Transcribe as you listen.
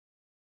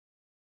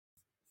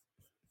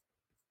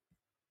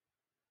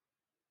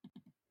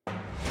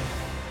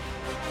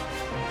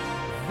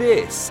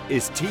This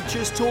is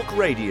Teachers Talk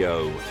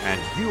Radio,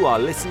 and you are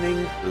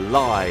listening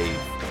live.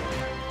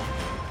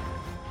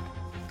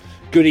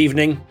 Good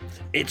evening.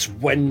 It's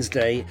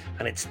Wednesday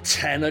and it's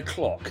 10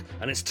 o'clock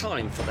and it's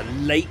time for the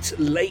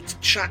late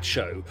chat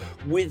show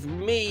with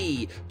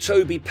me,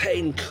 Toby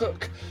Payne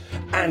Cook,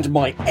 and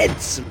my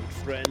Edson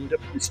friend,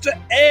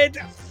 Mr. Ed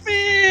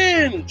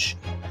Finch.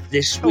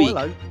 This week,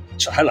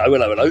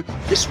 hello.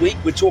 This week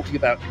we're talking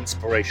about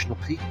inspirational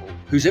people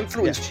who's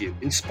influenced you,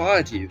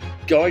 inspired you,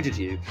 guided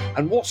you,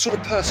 and what sort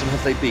of person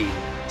have they been?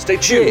 Stay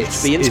tuned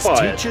to be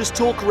inspired. This is Teachers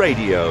Talk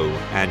Radio,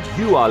 and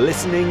you are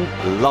listening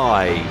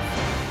live.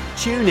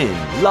 Tune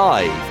in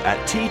live at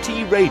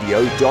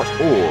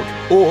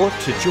ttradio.org, or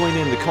to join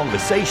in the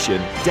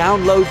conversation,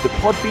 download the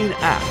Podbean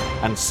app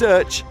and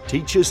search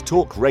Teachers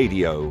Talk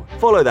Radio.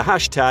 Follow the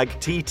hashtag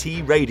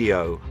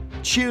TTRadio.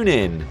 Tune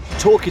in,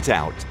 talk it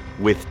out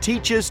with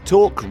Teachers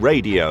Talk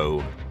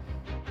Radio.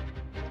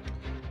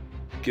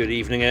 Good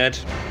evening, Ed.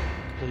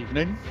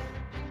 Evening.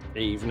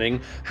 Evening.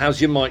 How's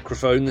your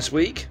microphone this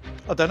week?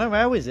 I don't know,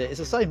 how is it? It's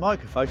the same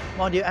microphone.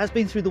 Mind you, it has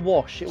been through the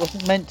wash. It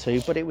wasn't meant to,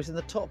 but it was in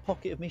the top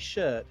pocket of my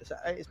shirt.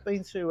 It's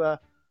been through,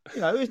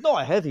 it's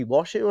not a heavy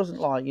wash. It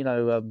wasn't like,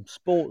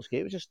 sports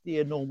gear. It was just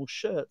the normal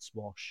shirts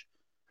wash.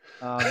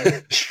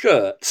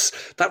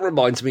 Shirts? That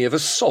reminds me of a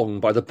song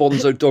by the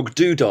Bonzo Dog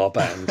Doodah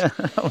Band.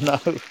 Oh, no.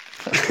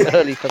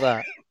 Early for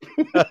that.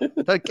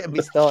 Don't get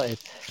me started.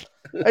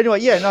 Anyway,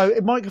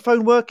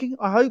 microphone working,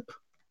 I hope.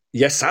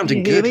 Yes,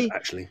 sounding good,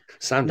 actually.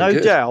 No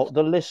doubt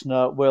the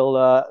listener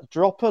will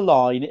drop a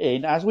line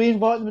in, as we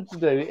invite them to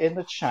do, in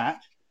the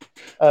chat.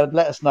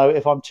 Let us know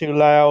if I'm too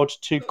loud,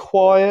 too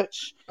quiet,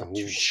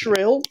 too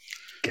shrill,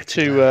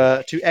 too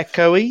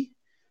echoey,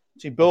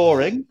 too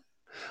boring,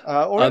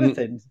 or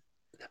anything.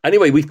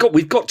 Anyway, we've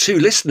got two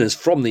listeners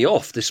from the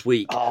off this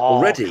week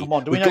already. Come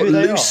on, do we we've know got who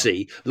they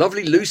Lucy,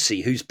 lovely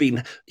Lucy,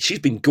 she's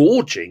been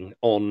gorging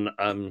on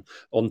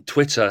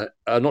Twitter,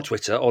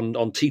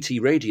 on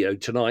TT Radio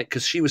tonight,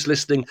 because she was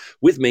listening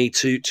with me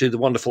to the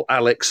wonderful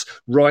Alex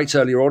right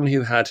earlier on,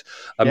 who had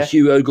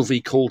Hugh Ogilvie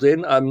called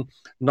in.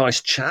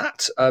 Nice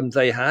chat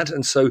they had,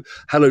 and so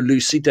hello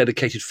Lucy,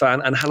 dedicated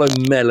fan, and hello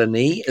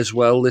Melanie as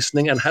well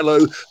listening, and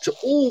hello to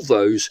all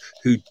those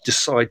who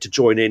decide to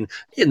join in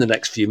the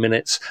next few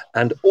minutes,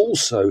 and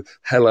also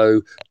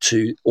hello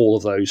to all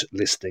of those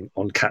listening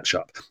on catch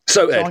up.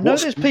 So Ed, I know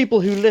there's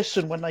people who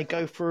listen when they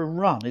go for a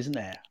run, isn't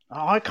there?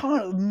 I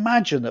can't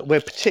imagine that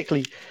we're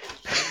particularly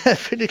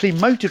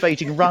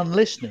motivating run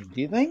listening.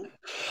 Do you think?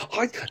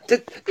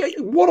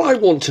 What I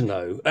want to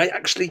know,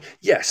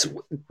 yes,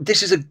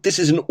 this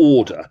is an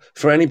order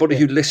for anybody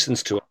who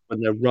listens to us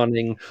when they're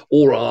running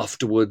or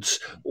afterwards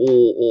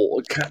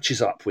or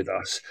catches up with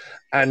us.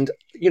 And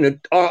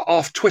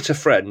our Twitter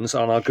friends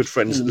and our good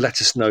friends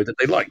let us know that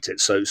they liked it.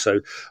 So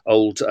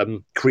old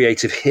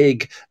Creative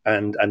Hig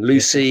and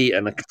Lucy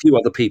and a few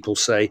other people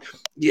say,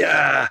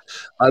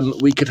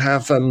 we could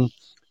have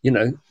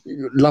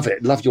love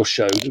it, love your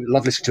show,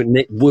 love listening to it,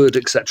 Nick Wood,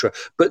 etc.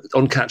 But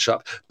on catch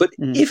up. But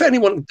if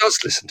anyone does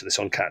listen to this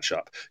on catch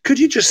up, could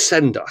you just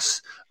send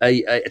us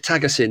a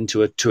tag us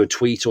into a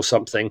tweet or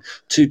something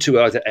to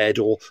either Ed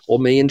or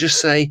me, and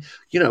just say,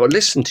 I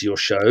listened to your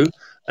show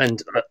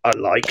and I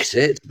liked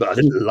it, but I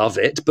didn't love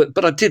it,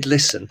 but I did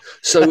listen.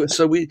 So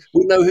we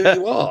know who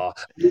you are.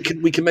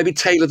 We can maybe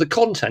tailor the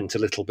content a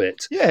little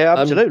bit. Yeah,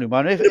 absolutely,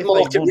 man. If they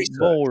want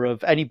more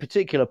of any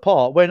particular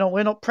part, we're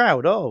not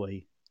proud, are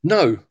we?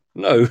 No.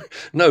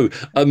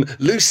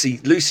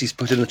 Lucy's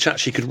put in the chat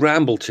she could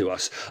ramble to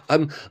us.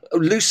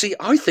 Lucy,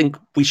 I think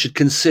we should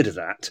consider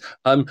that.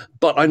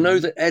 But I know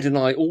that Ed and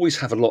I always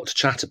have a lot to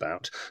chat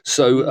about.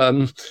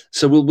 So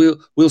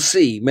we'll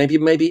see. Maybe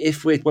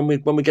if when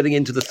we're getting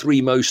into the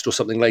three most or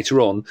something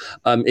later on,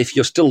 if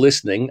you're still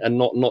listening and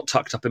not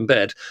tucked up in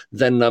bed,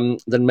 then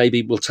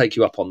maybe we'll take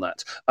you up on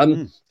that.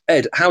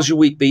 Ed, how's your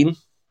week been?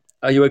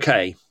 Are you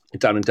okay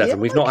down in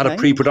Devon? We've not had a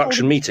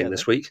pre-production meeting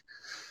this week.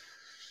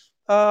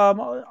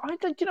 I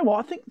think,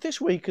 I think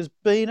this week has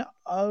been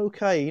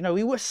okay.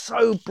 We were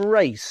so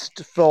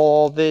braced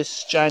for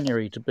this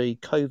January to be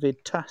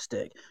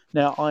COVID-tastic.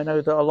 Now, I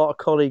know that a lot of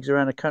colleagues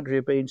around the country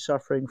have been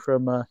suffering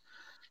from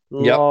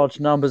large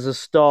numbers of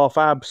staff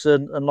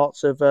absent and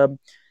lots of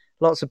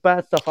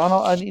bad stuff.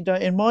 And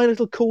in my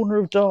little corner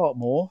of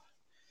Dartmoor,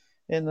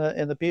 in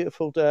the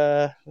beautiful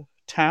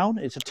town,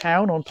 it's a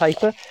town on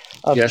paper,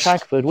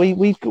 Chagford.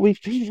 We've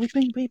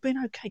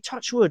been okay.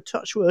 Touch wood.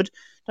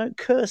 Don't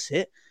curse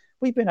it.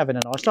 We've been having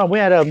a nice time. We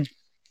had a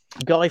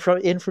guy from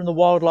the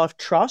Wildlife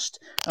Trust,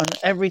 and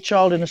every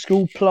child in the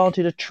school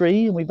planted a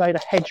tree, and we made a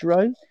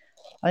hedgerow.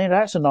 I think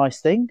that's a nice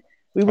thing.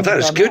 That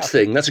is a good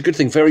thing. That's a good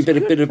thing. Very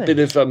bit of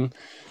excellent.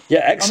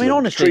 I mean,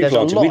 honestly, there's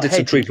a lot we did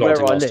some tree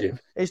planting where I last live. year.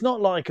 It's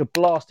not like a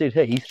blasted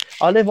heath.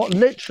 I work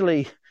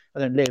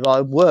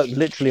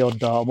literally on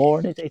Dartmoor,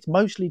 and it's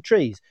mostly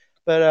trees.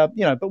 But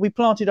we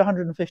planted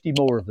 150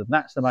 more of them.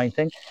 That's the main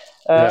thing.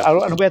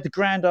 And we had the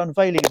grand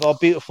unveiling of our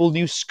beautiful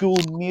new school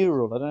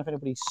mural. I don't know if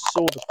anybody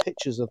saw the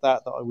pictures of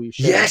that we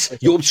shared. Yes,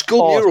 your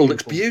school mural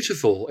looks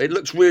beautiful. It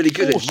looks really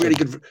good. Awesome. It's really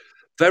good.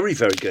 Very,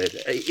 very good.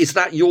 Is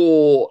that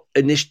your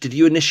did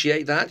you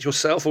initiate that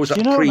yourself, or was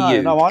that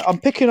pre-you? No, I'm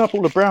picking up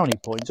all the brownie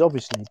points,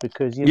 obviously,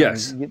 because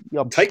Yes.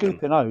 I'm Take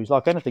scooping those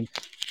like anything.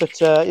 But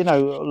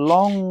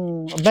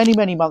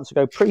many months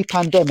ago,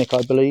 pre-pandemic,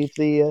 I believe,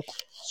 the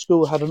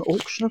school had an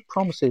auction of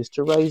promises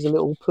to raise a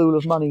little pool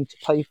of money to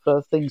pay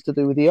for things to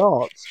do with the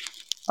arts,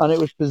 and it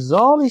was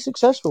bizarrely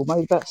successful.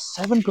 Made about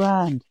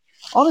 $7,000.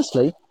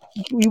 Honestly,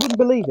 you wouldn't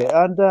believe it.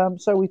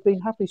 And so we've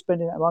been happily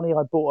spending that money.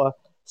 I bought a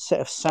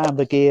set of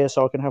samba gear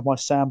so I can have my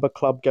samba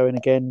club going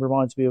again.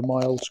 Reminds me of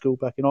my old school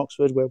back in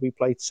Oxford where we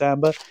played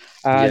samba.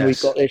 And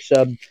we've got this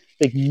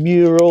big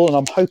mural, and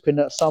I'm hoping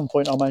that at some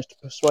point I'll manage to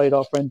persuade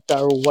our friend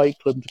Daryl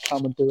Wakelam to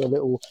come and do a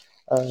little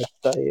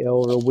day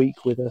or a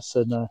week with us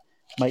and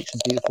make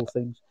some beautiful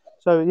things.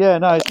 So, yeah,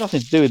 no, it's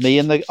nothing to do with me.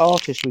 And the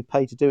artist we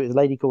paid to do it is a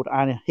lady called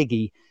Anna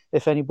Higgy.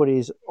 If anybody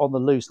is on the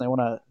loose and they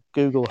want to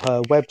Google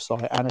her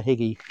website, Anna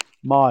Higgy,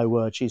 my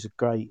word, she's a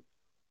great,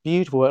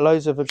 beautiful.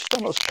 She's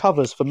done lots of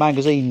covers for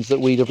magazines that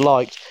we'd have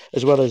liked,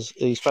 as well as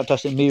these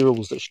fantastic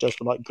murals that she does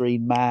for like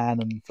Green Man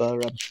and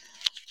for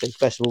big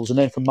festivals, and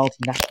then for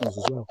multinationals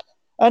as well.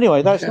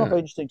 Anyway, that's not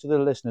very interesting to the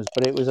listeners,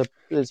 but it was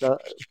a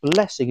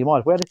blessing in my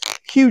life. We had a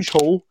huge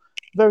hall,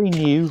 very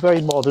new,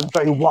 very modern,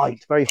 very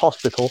white, very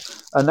hospital,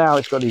 and now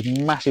it's got these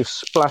massive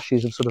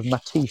splashes of sort of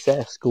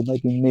Matisse-esque or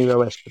maybe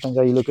Miro-esque, depending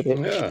how you look at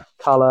it,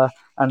 colour,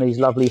 and these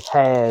lovely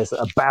hairs that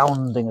are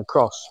bounding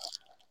across.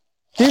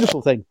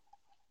 Beautiful thing.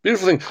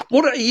 Beautiful thing.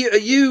 What are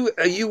you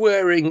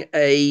wearing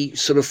a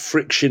sort of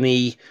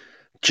frictiony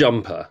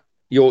jumper?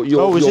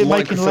 Is it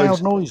making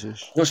loud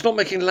noises? No, it's not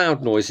making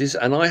loud noises,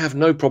 and I have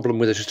no problem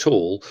with it at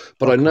all.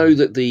 But I know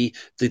that the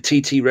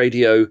TT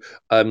Radio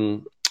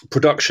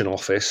production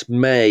office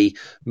may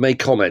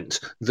comment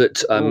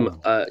that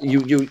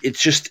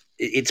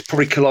it's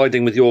probably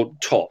colliding with your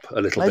top a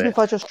little bit. Maybe if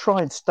I just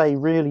try and stay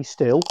really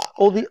still,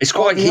 it's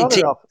quite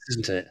tedious,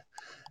 isn't it?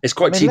 It's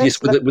quite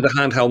tedious with a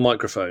handheld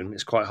microphone.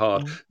 It's quite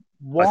hard.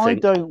 Why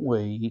don't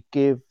we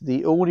give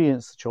the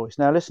audience the choice?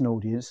 Now, listen,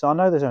 audience, I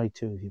know there's only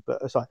two of you, but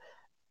it's like,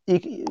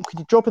 could you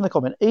drop in the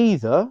comment,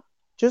 either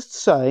just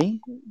say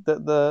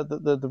that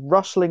the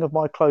rustling of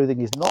my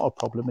clothing is not a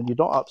problem and you're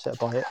not upset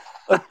by it,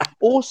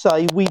 or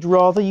say we'd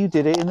rather you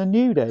did it in the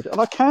nude, Ed. And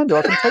I can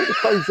take the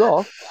clothes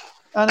off,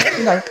 and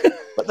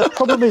but the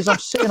problem is I'm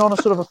sitting on a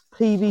sort of a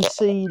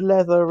PVC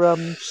leather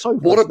sofa.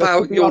 What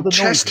about your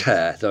chest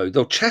hair, though?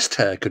 The chest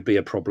hair could be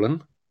a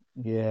problem.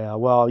 Yeah,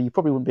 well, you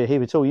probably wouldn't be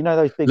here at all. You know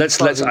those big. Let's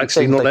not go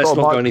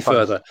any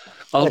further.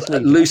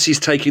 Lucy's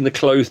taking the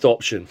clothed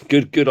option.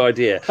 Good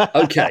idea.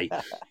 Okay,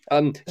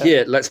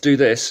 here, let's do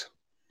this.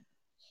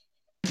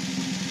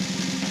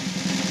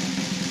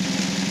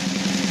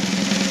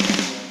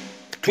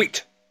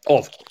 Tweet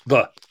of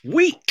the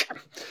week.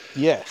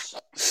 Yes.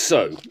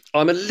 So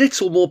I'm a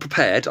little more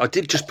prepared. I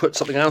did just put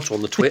something out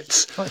on the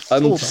twits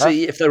to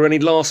see if there are any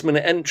last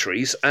minute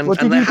entries, and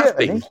there have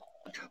been. Any?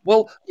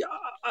 Well,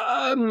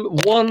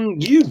 one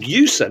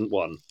you sent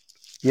one.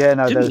 Yeah,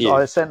 no,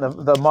 I sent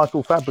the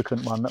Michael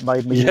Fabricant one that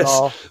made me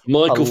laugh.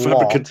 Michael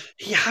Fabricant.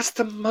 He has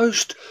the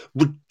most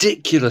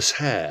ridiculous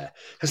hair.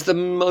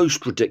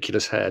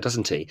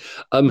 Doesn't he?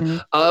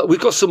 We've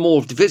got some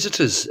more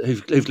visitors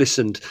who've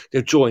listened,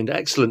 who've joined.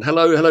 Excellent.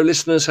 Hello,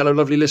 listeners. Hello,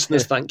 lovely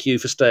listeners. Thank you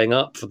for staying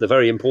up for the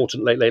very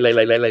important late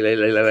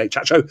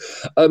chat show.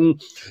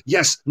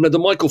 The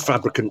Michael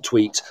Fabricant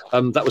tweet.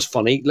 That was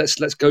funny.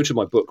 Let's go to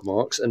my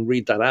bookmarks and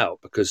read that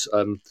out, because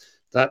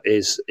that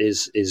is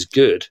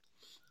good.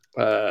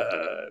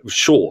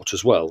 Short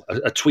as well.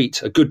 A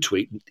good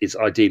tweet is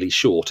ideally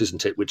short,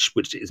 isn't it? Which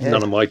is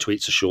none of my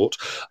tweets are short.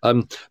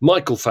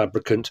 Michael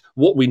Fabricant,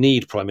 what we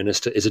need, Prime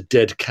Minister, is a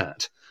dead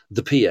cat.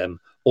 The PM,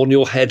 on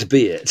your head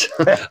be it.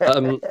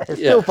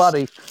 Still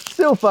funny.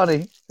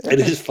 It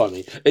is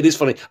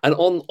funny. And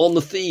on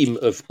the theme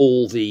of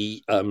all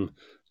the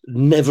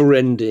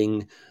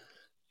never-ending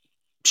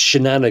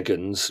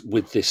shenanigans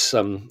with this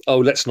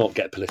let's not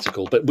get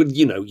political, but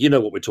you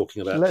know what we're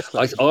talking about.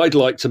 I'd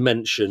like to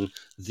mention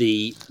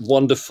the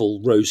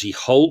wonderful Rosie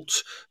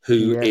Holt,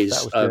 who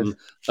is a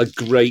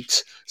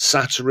great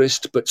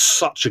satirist, but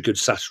such a good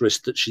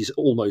satirist that she's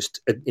almost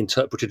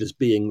interpreted as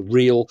being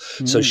real.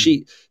 So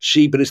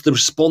but it's the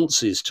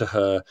responses to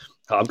her.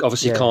 I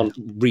obviously can't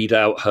read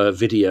out her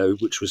video,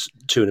 which was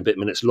 2 and a bit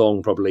minutes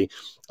long, probably,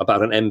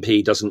 about an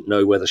MP doesn't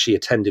know whether she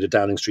attended a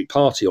Downing Street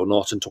party or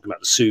not, and talking about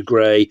the Sue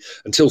Gray,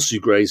 until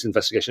Sue Gray's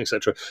investigation,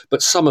 etc.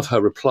 But some of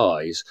her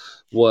replies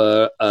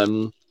were...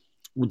 some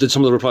of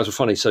the replies were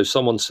funny. So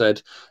someone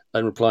said,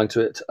 and replying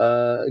to it,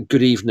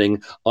 good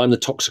evening, I'm the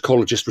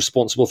toxicologist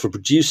responsible for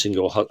producing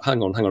your...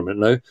 Hang on a minute,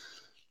 no.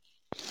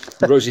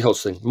 Rosie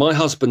Holt's thing. My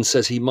husband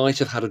says he might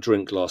have had a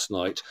drink last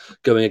night,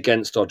 going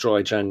against our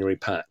dry January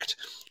pact,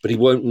 but he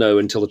won't know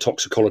until the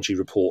toxicology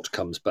report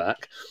comes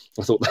back.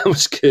 I thought that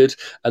was good.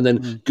 And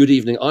then, good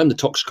evening, I'm the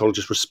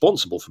toxicologist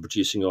responsible for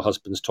producing your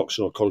husband's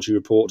toxicology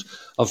report.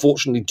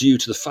 Unfortunately, due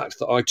to the fact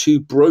that I too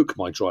broke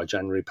my dry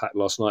January pact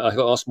last night, I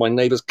asked my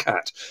neighbour's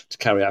cat to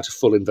carry out a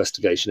full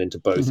investigation into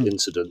both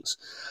incidents.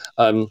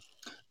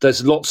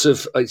 there's lots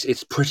of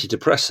it's pretty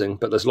depressing,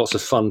 but there's lots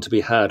of fun to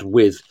be had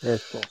with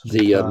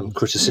the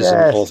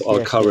criticism of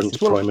our current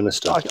Prime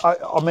Minister.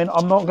 I mean,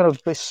 I'm not going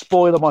to be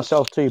spoiling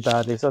myself too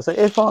badly. So I say,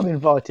 if I'm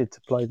invited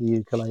to play the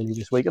ukulele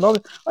this week, and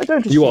I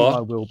don't assume I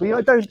will be.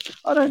 I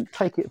don't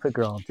take it for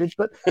granted,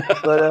 but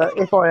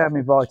if I am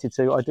invited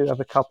to, I do have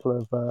a couple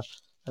of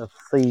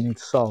themed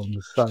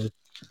songs. So,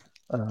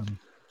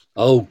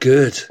 oh,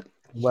 good.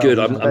 Good.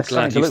 I'm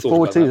glad you look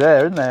forward to there,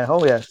 isn't there?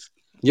 Oh yes.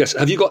 Yes.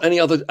 Have you got any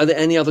other? Are there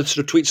any other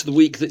sort of tweets of the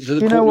week that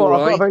you know what?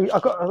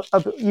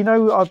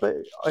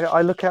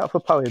 I look out for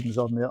poems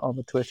on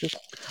the Twitters.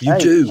 You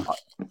do.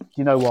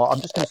 You know what? I'm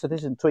just going to say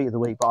this isn't tweet of the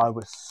week, but I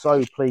was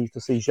so pleased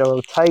to see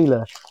Joel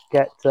Taylor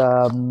get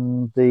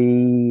the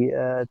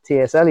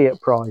T.S.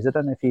 Eliot Prize. I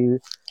don't know if you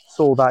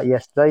saw that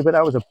yesterday, but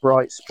that was a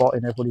bright spot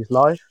in everybody's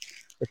life.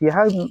 If you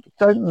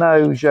don't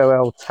know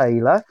Joelle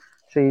Taylor,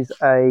 she's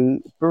a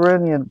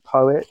brilliant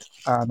poet,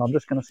 and I'm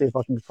just going to see if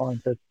I can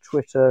find her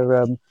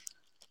Twitter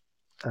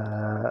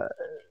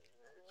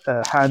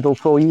handle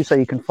for you so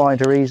you can find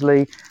her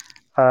easily.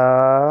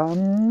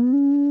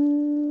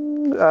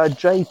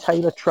 J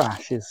Taylor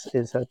Trash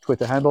is her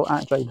Twitter handle,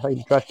 at J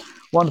Taylor Trash.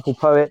 Wonderful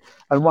poet,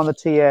 and won the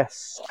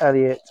T.S.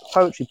 Eliot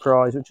Poetry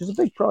Prize, which is a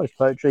big prize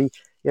for poetry,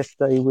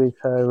 yesterday with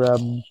her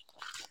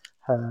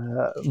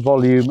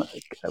volume.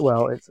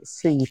 Well, it's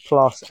C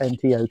plus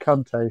NTO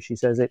Canto, she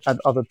says it, and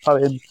other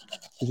poems,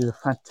 which is a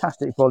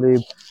fantastic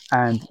volume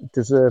and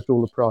deserved all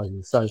the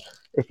prizes. So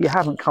if you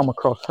haven't come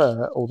across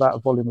her or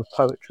that volume of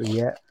poetry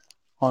yet,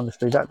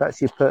 honestly,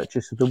 that's your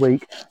purchase of the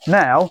week.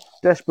 Now,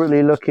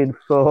 desperately looking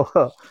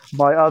for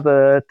my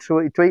other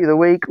tweet of the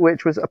week,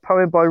 which was a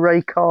poem by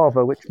Ray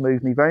Carver, which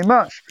moved me very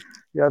much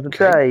the other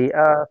day.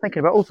 Thinking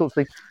about all sorts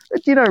of things.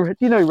 Do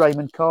you know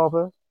Raymond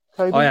Carver,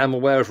 Toby? I am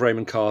aware of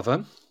Raymond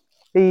Carver.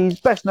 He's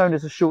best known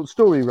as a short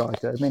story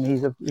writer. I mean,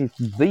 he's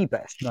the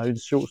best known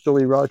short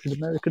story writer in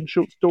American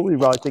short story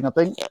writing, I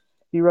think.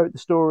 He wrote the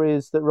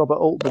stories that Robert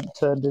Altman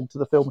turned into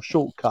the film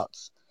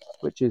Shortcuts,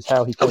 which is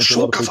how he came to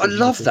Shortcuts. I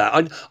love that.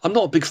 I'm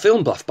not a big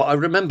film buff, but I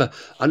remember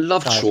I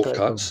loved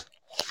Shortcuts.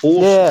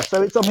 Awesome. Yeah,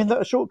 so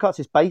Shortcuts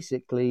is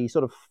basically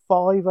sort of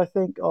 5, I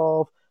think,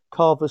 of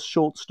Carver's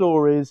short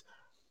stories.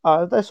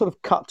 They're sort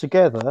of cut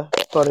together,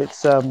 but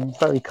it's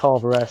very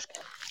Carver-esque.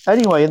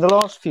 Anyway, in the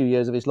last few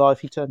years of his life,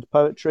 he turned to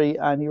poetry,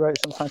 and he wrote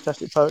some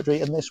fantastic poetry,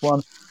 and this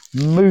one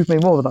moved me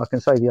more than I can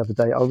say the other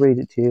day. I'll read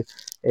it to you.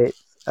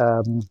 It's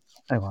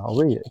anyway, I'll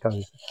read it. It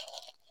goes,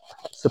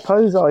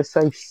 suppose I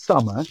say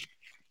summer,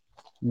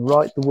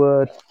 write the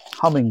word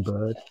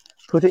hummingbird,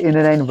 put it in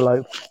an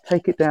envelope,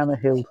 take it down the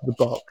hill to the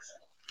box.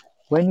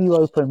 When you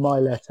open my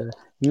letter,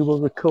 you will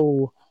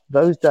recall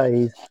those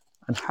days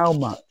and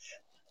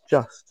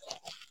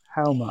just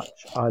how much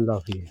I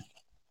love you.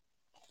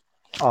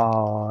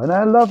 Oh, isn't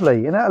that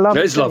lovely?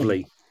 It is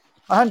lovely.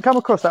 I hadn't come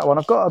across that one.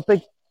 I've got a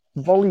big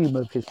volume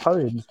of his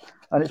poems,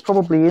 and it's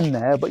probably in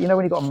there. But you know,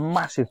 when you've got a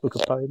massive book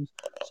of poems,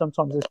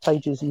 sometimes there's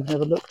pages you've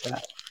never looked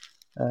at.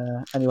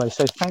 Anyway,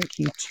 so thank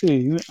you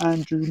to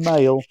Andrew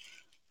Mail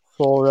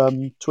for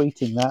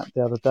tweeting that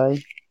the other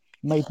day.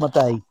 Made my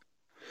day.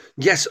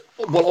 Yes,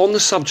 well, on the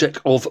subject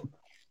of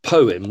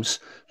poems,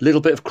 a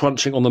little bit of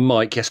crunching on the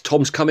mic. Yes,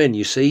 Tom's come in,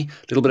 you see.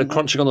 A little bit of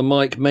crunching on the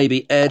mic.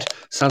 Maybe Ed.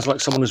 Sounds like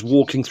someone is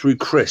walking through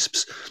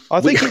crisps. I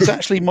think it's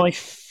actually my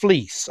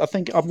fleece. I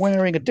think I'm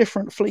wearing a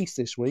different fleece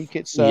this week.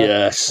 It's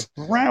a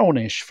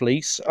brownish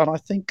fleece, and I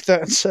think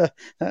that's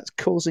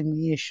causing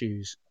me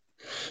issues.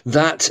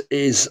 That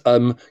is,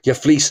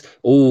 fleece.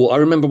 Oh, I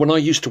remember when I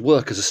used to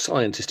work as a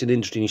scientist in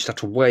industry, and you used to have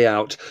to weigh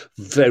out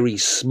very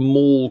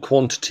small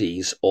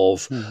quantities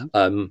of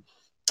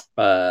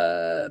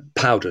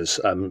powders,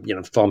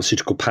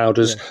 pharmaceutical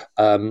powders,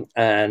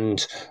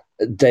 and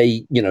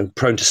they,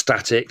 prone to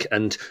static,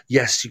 and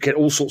yes, you get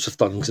all sorts of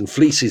things, and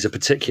fleeces are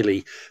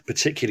particularly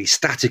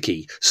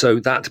staticky, so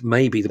that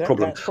may be the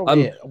problem. That's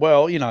probably it.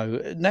 Well,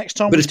 next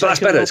time, but that's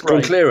better. It's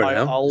gone clearer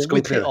now. I'll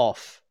whip it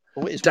off.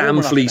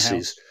 Damn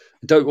fleeces.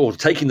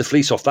 Taking the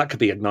fleece off, that could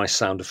be a nice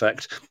sound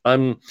effect.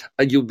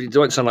 You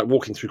don't sound like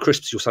walking through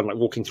crisps, you'll sound like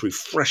walking through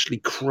freshly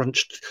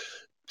crunched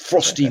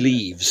frosty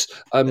leaves.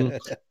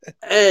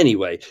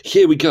 Anyway,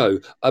 here we go.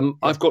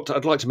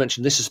 I'd like to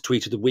mention, this is a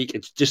tweet of the week.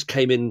 It just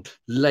came in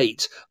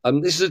late.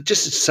 This is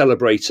just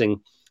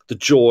celebrating the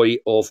joy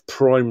of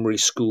primary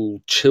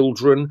school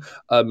children.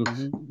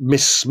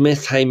 Miss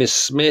Smith,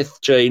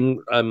 Jane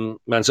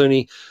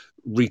Manzoni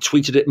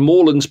retweeted it.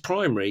 Moorlands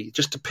Primary,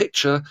 just a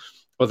picture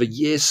of a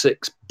year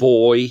 6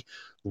 boy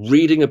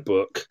reading a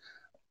book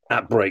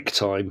at break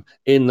time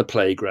in the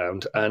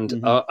playground.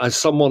 And as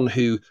someone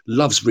who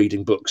loves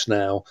reading books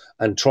now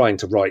and trying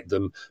to write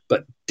them,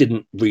 but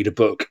didn't read a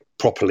book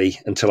properly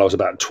until I was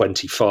about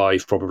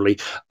 25, probably,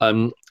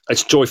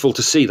 it's joyful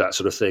to see that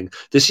sort of thing.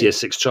 This year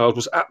 6 child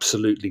was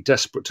absolutely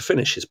desperate to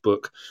finish his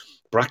book,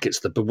 brackets,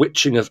 The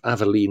Bewitching of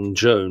Aveline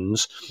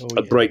Jones,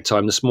 at break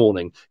time this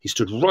morning. He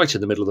stood right in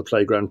the middle of the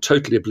playground,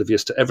 totally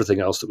oblivious to everything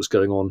else that was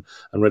going on,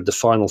 and read the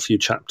final few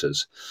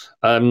chapters.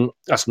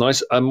 That's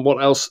nice.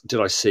 What else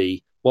did I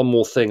see? One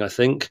more thing, I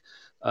think.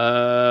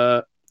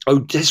 Oh,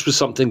 this was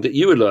something that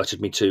you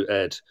alerted me to,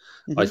 Ed.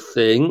 I Mm-hmm.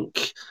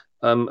 think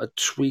a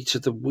tweet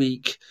of the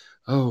week.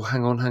 Oh,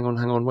 hang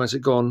on. Where's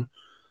it gone?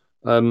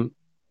 Um,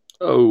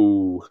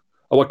 oh,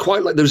 I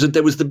quite like. There was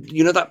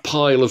that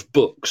pile of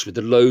books with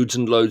the loads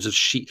and loads of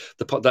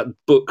that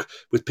book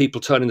with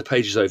people turning the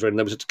pages over, and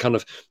there was a kind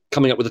of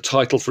coming up with a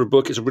title for a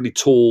book. It's a really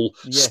tall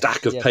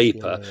stack of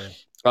paper. Yeah.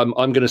 I'm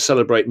going to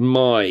celebrate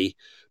my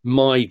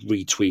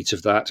retweet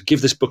of that.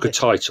 Give this book a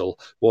title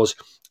was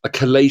a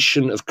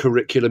collation of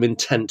curriculum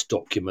intent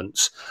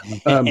documents.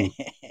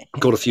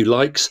 Got a few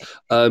likes.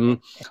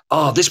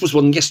 This was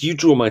one. Yes, you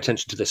drew my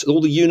attention to this. All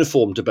the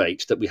uniform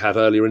debate that we had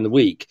earlier in the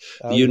week.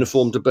 The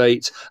uniform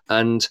debate,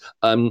 and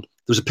there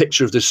was a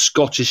picture of the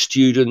Scottish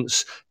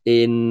students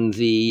in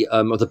the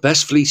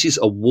best fleeces.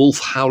 A wolf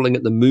howling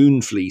at the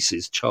moon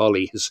fleeces.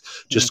 Charlie has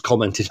just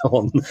commented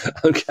on.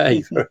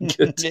 Okay, very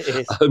good.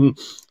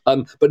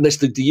 But next,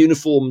 the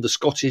uniform, the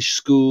Scottish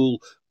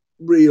school,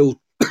 real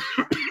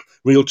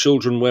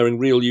children wearing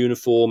real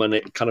uniform, and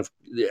it kind of,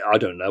 I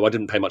don't know, I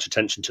didn't pay much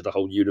attention to the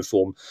whole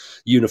uniform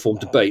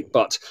debate,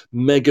 but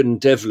Megan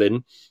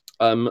Devlin,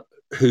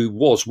 who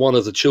was one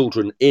of the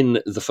children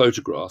in the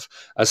photograph,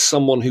 as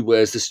someone who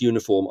wears this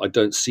uniform, I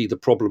don't see the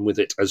problem with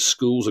it, as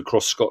schools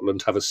across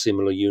Scotland have a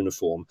similar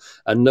uniform.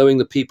 And knowing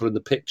the people in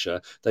the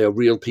picture, they are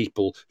real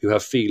people who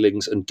have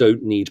feelings and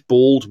don't need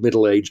bald,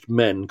 middle-aged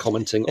men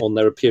commenting on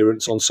their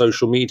appearance on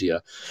social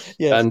media.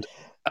 Yes.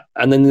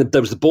 And then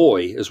there was the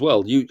boy as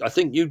well. I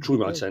think you drew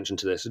my attention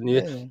to this, didn't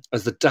you? Yeah.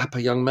 As the dapper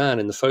young man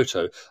in the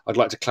photo. I'd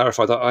like to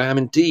clarify that I am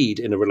indeed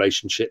in a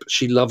relationship.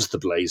 She loves the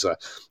blazer.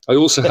 I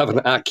also have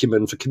an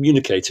acumen for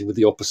communicating with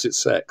the opposite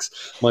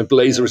sex. My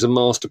blazer is a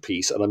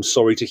masterpiece, and I'm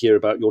sorry to hear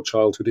about your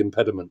childhood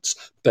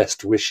impediments.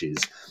 Best wishes.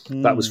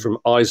 That was from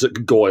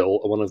Isaac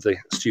Goyle, one of the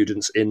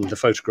students in the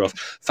photograph.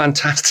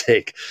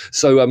 Fantastic.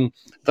 So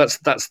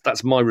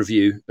that's my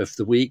review of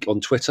the week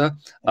on Twitter.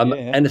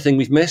 Anything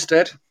we've missed,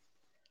 Ed?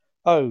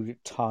 Oh,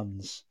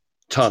 tons.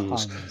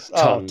 Tons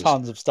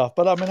of stuff.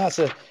 But I mean,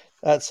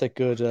 that's a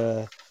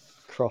good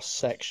cross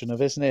section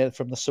of, isn't it,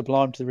 from the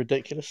sublime to the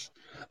ridiculous.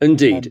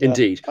 Indeed.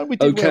 And we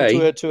did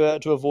well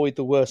to avoid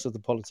the worst of the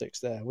politics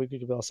there. We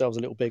could give ourselves a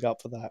little big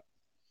up for that.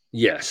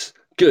 Yes,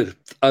 good.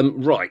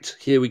 Right,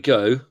 here we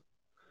go.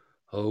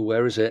 Oh,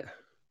 where is it?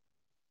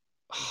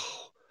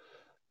 Oh,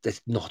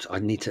 there's not. I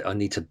need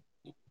to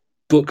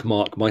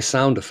bookmark my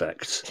sound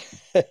effects.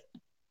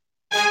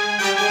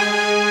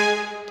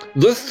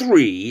 The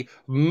three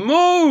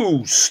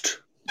most.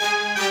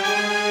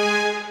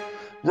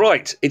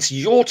 Right, it's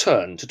your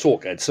turn to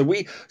talk, Ed. So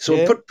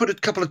put a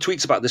couple of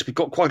tweets about this. We've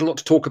got quite a lot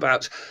to talk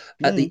about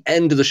at the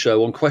end of the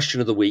show on Question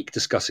of the Week,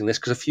 discussing this,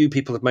 because a few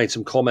people have made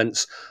some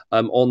comments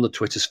on the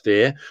Twitter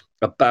sphere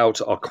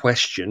about our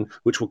question,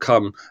 which will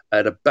come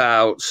at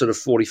about sort of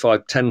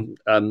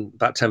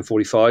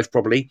 10:45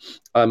 probably.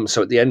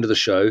 So at the end of the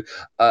show.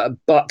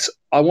 But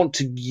I want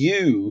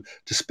you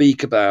to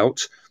speak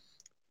about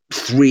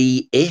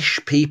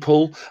three-ish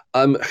people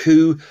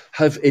who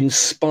have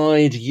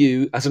inspired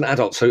you as an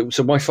adult. So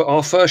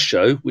our first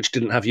show, which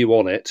didn't have you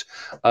on it,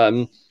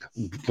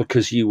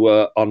 because you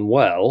were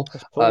unwell,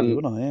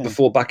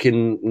 before, back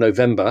in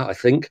November, I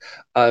think,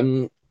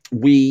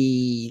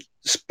 we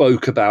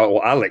spoke about,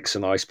 or Alex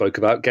and I spoke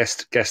about,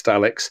 guest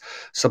Alex,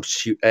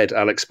 substitute Ed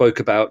Alex,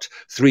 spoke about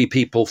three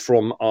people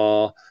from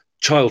our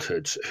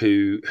childhood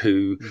who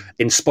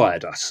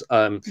inspired us,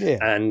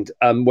 and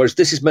whereas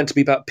this is meant to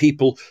be about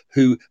people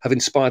who have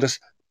inspired us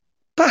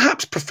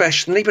perhaps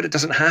professionally, but it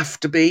doesn't have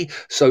to be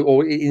so,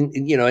 or in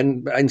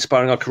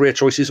inspiring our career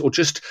choices, or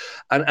just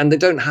and they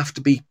don't have to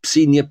be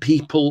senior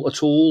people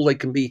at all. They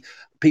can be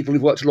people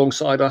who've worked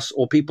alongside us,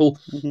 or people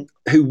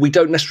who we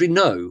don't necessarily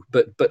know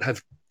but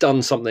have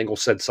done something or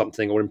said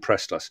something or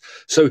impressed us.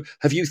 So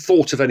have you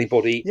thought of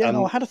anybody? I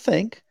had a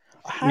think.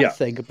 I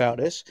think about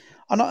this,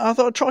 and I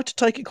thought I'd try to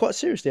take it quite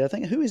seriously. I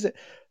think, who is it?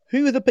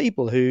 Who are the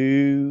people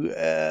who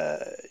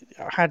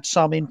had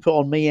some input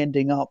on me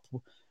ending up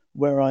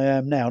where I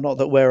am now? Not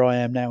that where I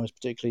am now is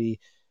particularly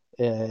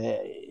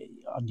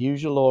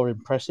unusual or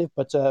impressive,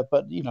 but I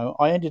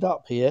ended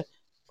up here.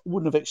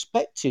 Wouldn't have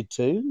expected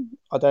to.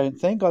 I don't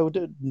think I would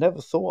have never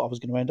thought I was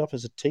going to end up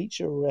as a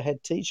teacher or a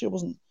head teacher. It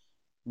wasn't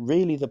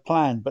really the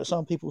plan, but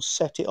some people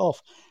set it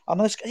off, and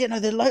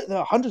there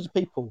are hundreds of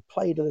people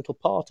played a little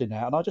part in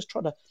that, and I just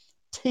try to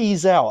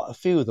tease out a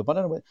few of them. I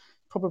don't know,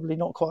 probably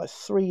not quite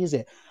three, is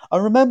it? I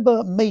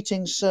remember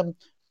meeting some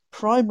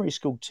primary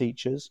school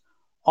teachers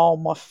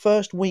on my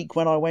first week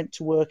when I went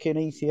to work in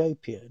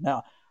Ethiopia.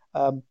 Now,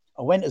 I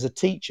went as a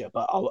teacher,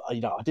 but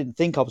I didn't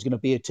think I was going to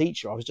be a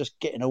teacher. I was just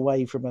getting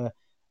away from a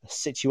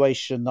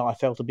situation that I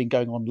felt had been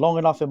going on long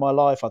enough in my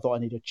life. I thought I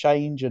needed a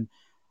change, and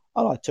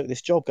I took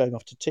this job going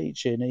off to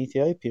teach in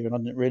Ethiopia, and I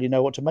didn't really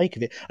know what to make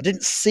of it. I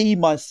didn't see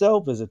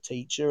myself as a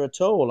teacher at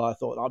all. I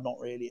thought, I'm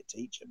not really a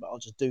teacher, but I'll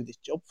just do this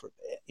job for a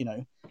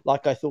bit,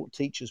 like I thought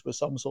teachers were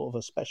some sort of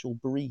a special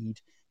breed.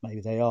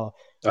 Maybe they are.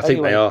 I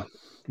think they are.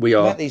 We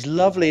are. I met these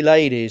lovely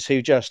ladies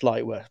who just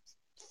were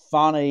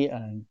funny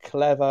and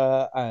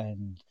clever,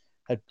 and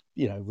had,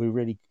 were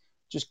really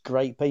just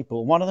great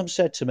people. One of them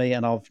said to me,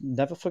 and I've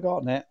never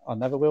forgotten it, I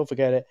never will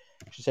forget it.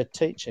 She said,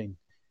 teaching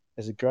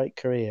is a great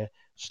career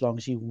as long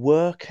as you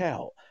work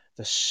out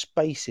the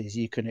spaces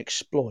you can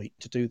exploit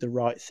to do the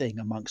right thing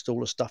amongst all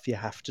the stuff you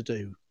have to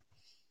do.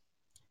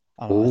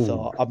 And I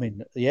thought, I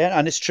mean, yeah,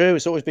 and it's true.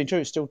 It's always been true.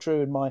 It's still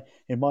true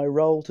in my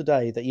role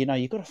today that,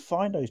 you've got to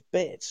find those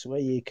bits where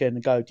you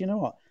can go, do you know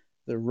what?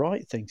 The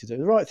right thing to do.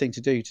 The right thing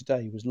to do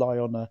today was lie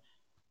on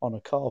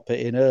a carpet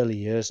in early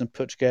years and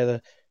put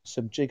together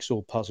some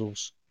jigsaw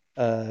puzzles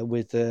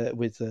with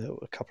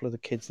a couple of the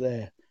kids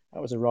there.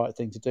 That was the right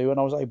thing to do, and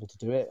I was able to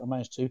do it. I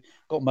managed to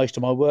got most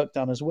of my work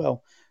done as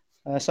well.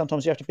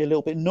 Sometimes you have to be a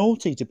little bit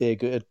naughty to be a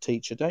good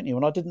teacher, don't you?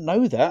 And I didn't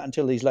know that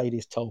until these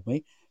ladies told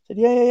me. I said,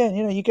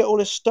 yeah. You get all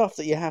this stuff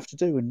that you have to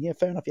do, and yeah,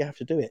 fair enough, you have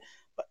to do it.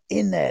 But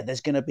in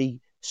there's going to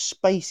be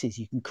spaces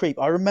you can creep.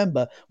 I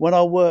remember when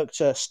I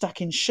worked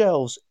stacking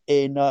shelves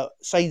in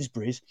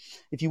Sainsbury's,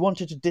 if you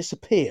wanted to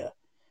disappear,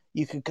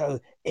 you could go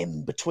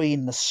in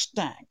between the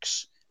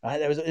stacks. Right?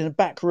 There was in a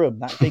back room,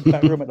 that big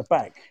back room at the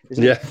back.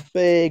 There's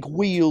big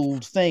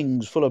wheeled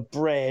things full of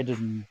bread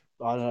and,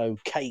 I don't know,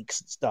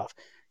 cakes and stuff.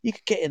 You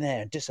could get in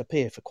there and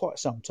disappear for quite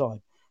some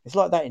time. It's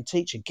like that in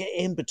teaching. Get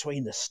in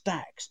between the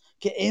stacks.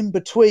 Get in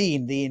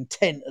between the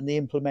intent and the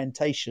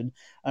implementation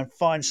and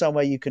find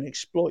somewhere you can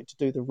exploit to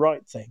do the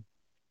right thing.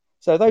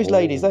 So those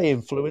ladies, they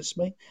influenced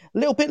me. A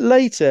little bit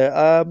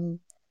later,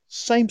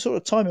 same sort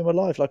of time in my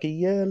life, like a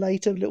year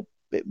later, a little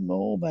bit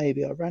more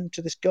maybe, I ran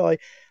into this guy,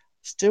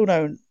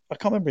 I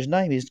can't remember his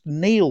name, he's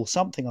Neil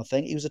something, I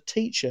think. He was a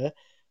teacher.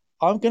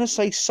 I'm going to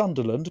say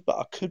Sunderland, but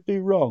I could be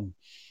wrong.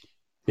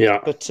 Yeah.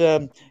 But,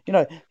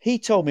 he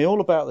told me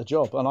all about the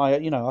job. And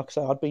like I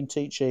say, I'd been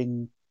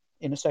teaching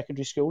in a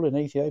secondary school in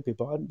Ethiopia,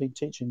 but I hadn't been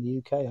teaching in the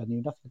UK. I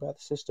knew nothing about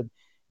the system.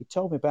 He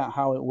told me about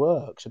how it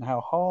works and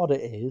how hard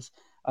it is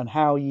and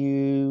how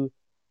you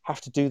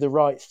have to do the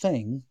right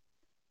thing.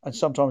 And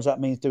sometimes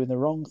that means doing the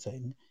wrong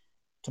thing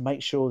to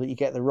make sure that you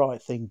get the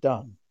right thing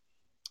done.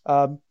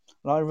 And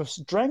I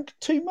drank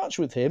too much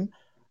with him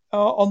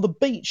on the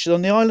beach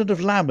on the island of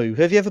Lamu.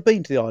 Have you ever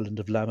been to the island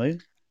of Lamu?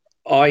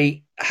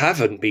 I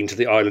haven't been to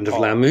the island of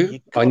Lamu.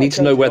 I need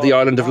to know where the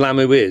island of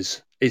Lamu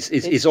is.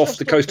 It's off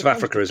the coast of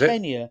Africa, is it?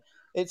 Kenya.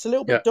 It's a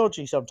little bit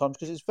dodgy sometimes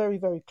because it's very,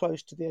 very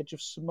close to the edge of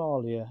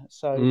Somalia.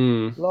 So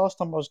last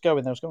time I was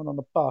going there, I was going on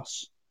a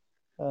bus,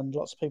 and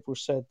lots of people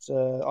said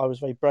I was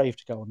very brave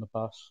to go on the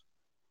bus.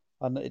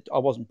 And I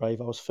wasn't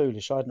brave, I was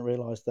foolish. I hadn't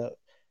realised that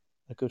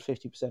a good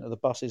 50% of the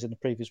buses in the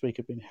previous week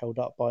had been held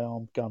up by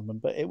armed gunmen.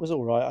 But it was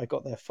all right, I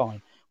got there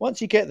fine. Once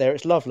you get there,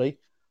 it's lovely.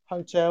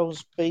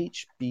 Hotels,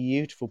 beach,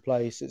 beautiful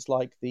place. It's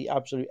like the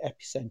absolute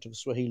epicenter of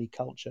Swahili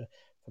culture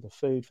for the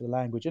food, for the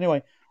language.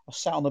 Anyway, I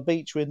sat on the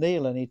beach with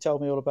Neil and he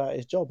told me all about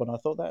his job. And I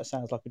thought that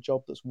sounds like a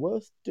job that's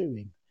worth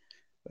doing,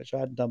 which I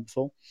hadn't done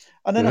before.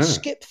 And then I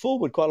skipped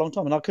forward quite a long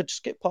time and I could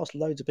skip past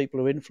loads of people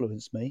who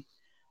influenced me.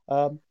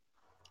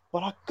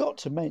 But I got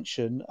to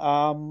mention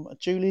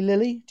Julie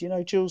Lilly. Do you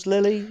know Jules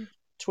Lilly?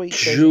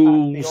 Tweets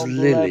Beyond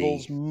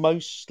Levels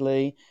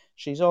mostly.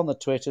 She's on the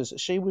Twitters.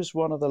 She was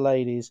one of the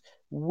ladies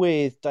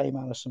with Dame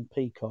Alison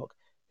Peacock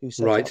who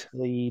set up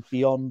the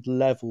Beyond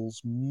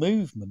Levels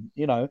movement,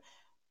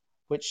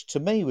 which to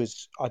me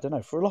was, I don't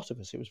know, for a lot of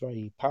us, it was a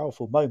very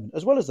powerful moment,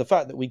 as well as the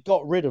fact that we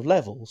got rid of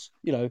levels.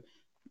 I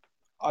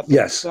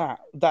think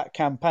that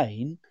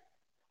campaign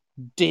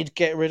did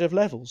get rid of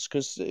levels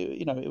because,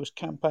 it was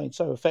campaigned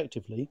so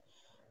effectively,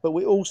 but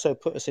we also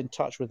put us in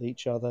touch with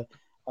each other.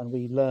 And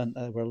we learned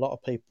there were a lot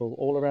of people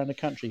all around the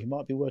country who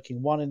might be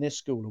working one in this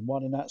school and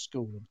one in that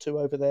school and two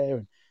over there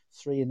and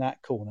three in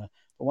that corner.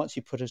 But once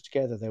you put us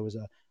together, there was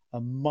a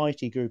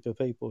mighty group of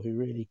people who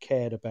really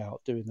cared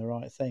about doing the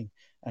right thing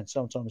and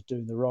sometimes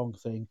doing the wrong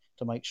thing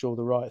to make sure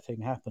the right thing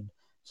happened.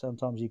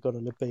 Sometimes you've got to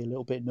be a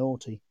little bit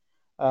naughty.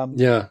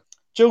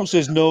 Jules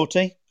is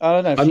naughty.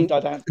 I don't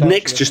know.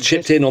 Nick's just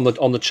chipped in on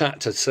the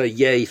chat to say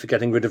yay for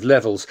getting rid of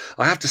levels.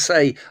 I have to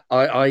say,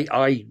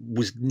 I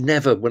was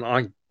never, when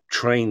I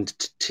trained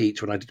to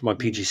teach, when I did my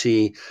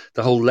PGCE,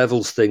 the whole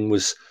levels thing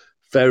was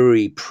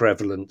very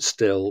prevalent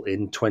still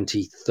in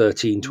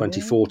 2013,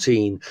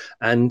 2014.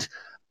 And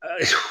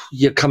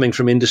you're coming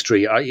from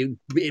industry,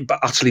 it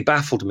utterly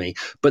baffled me.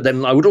 But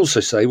then I would also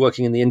say,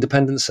 working in the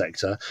independent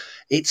sector,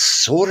 it's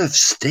sort of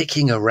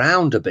sticking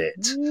around a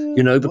bit,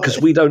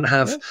 because we don't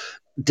have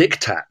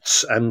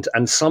diktats.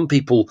 And some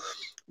people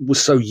were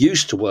so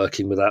used to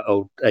working with that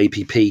old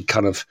APP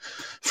kind of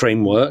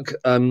framework.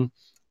 And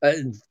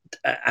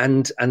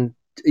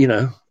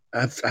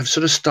have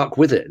sort of stuck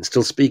with it and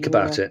still speak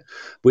about it,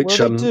 which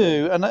they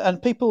do,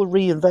 and people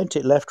reinvent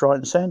it left, right,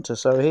 and centre.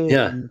 So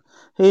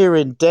here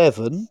in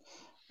Devon,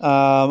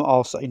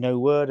 I'll say no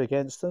word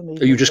against them.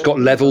 You just got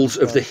levels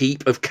of the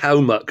heap of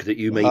cow muck that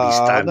you may be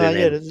standing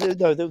in.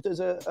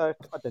 There's I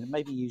don't know,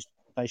 maybe used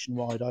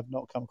nationwide. I've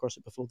not come across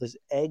it before. There's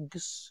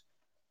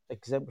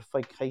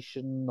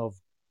exemplification of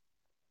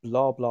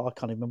blah blah. I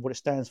can't remember what it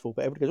stands for,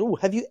 but everybody goes, "Oh,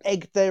 have you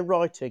egged their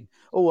writing?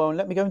 Oh, well,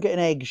 let me go and get an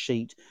egg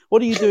sheet.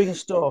 What are you doing in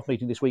staff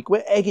meeting this week?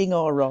 We're egging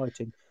our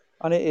writing."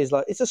 And it is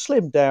like it's a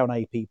slimmed down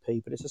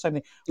APP, but it's the same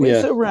thing. Well, Yeah.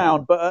 it's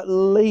around, but at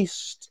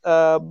least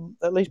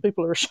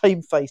people are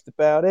shamefaced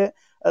about it.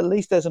 At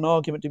least there's an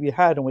argument to be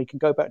had, and we can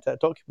go back to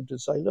that document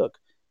and say, look,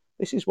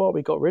 this is why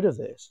we got rid of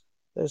this.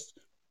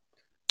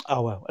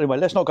 Anyway,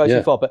 let's not go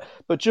too far.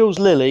 But Jules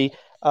Lilly,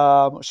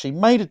 she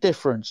made a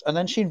difference, and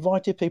then she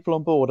invited people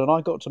on board, and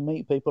I got to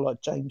meet people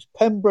like James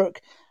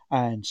Pembroke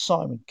and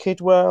Simon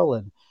Kidwell,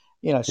 and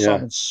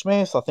Simon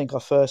Smith. I think I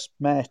first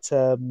met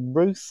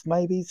Ruth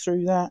maybe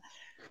through that.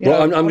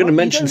 I'm going to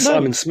mention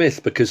Simon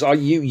Smith because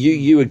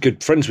you are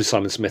good friends with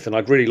Simon Smith, and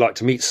I'd really like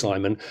to meet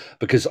Simon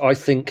because I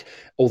think,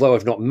 although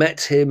I've not met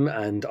him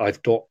and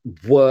I've not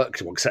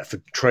worked, except for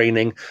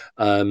training,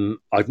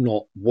 I've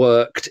not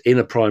worked in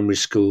a primary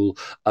school,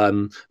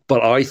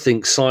 but I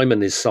think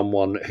Simon is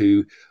someone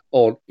who,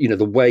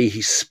 the way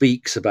he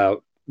speaks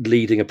about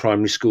leading a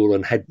primary school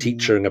and head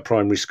teacher in a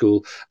primary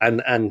school,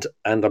 and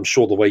I'm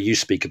sure the way you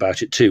speak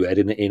about it too, Ed,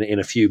 in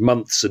a few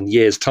months and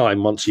years'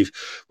 time, once you've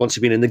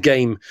been in the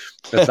game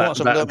of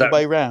that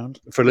way round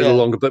for a little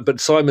longer. But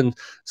Simon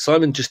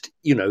just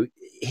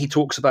he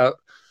talks about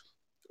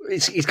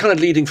he's kind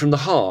of leading from the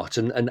heart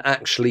and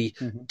actually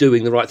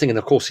doing the right thing, and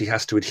of course he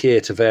has to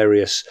adhere to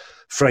various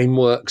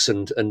frameworks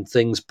and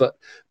things. But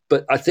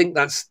I think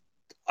that's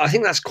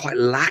quite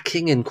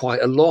lacking in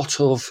quite a lot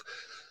of.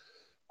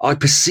 I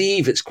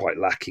perceive it's quite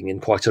lacking in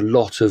quite a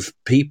lot of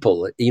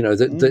people,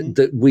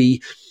 that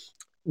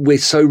we're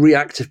so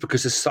reactive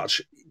because there's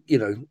such,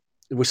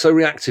 we're so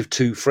reactive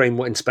to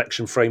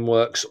inspection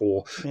frameworks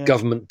or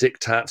government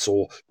diktats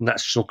or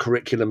national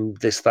curriculum,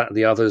 this, that,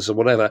 the others or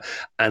whatever.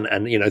 And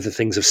the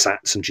things of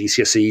SATs and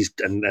GCSEs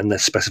and their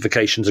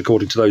specifications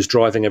according to those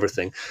driving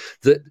everything,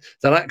 that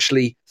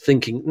actually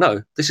thinking,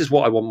 no, this is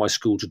what I want my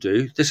school to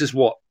do. This is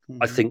what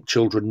I think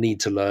children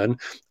need to learn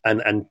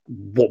and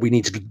what we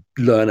need to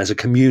learn as a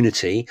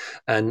community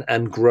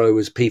and grow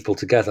as people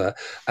together.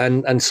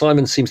 And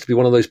Simon seems to be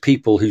one of those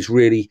people who's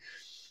really,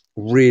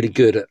 really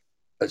good at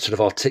sort of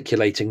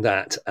articulating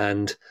that.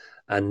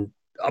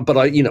 But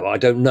I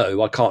don't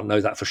know. I can't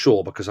know that for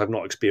sure because I've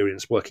not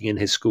experienced working in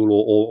his school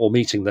or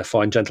meeting the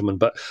fine gentleman.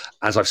 But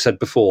as I've said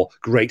before,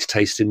 great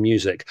taste in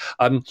music.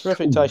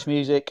 Terrific taste in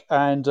music.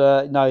 And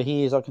no,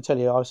 he is. I can tell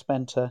you, I've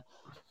spent a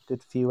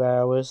good few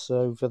hours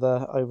over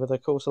the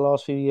course of the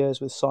last few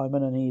years with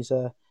Simon, and he's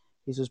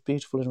as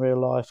beautiful in real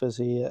life as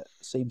he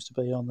seems to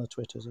be on the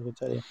Twitters, I can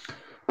tell you.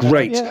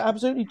 Great.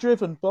 Absolutely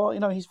driven by,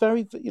 he's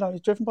very,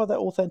 he's driven by that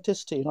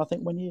authenticity. And I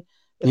think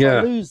if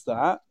I lose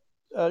that,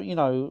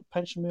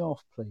 pension me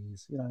off,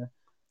 please.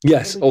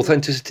 Yes,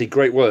 authenticity.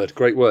 Great word.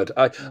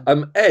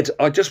 Ed,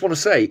 I just want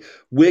to say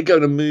we're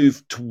going to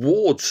move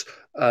towards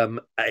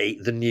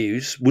the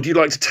news. Would you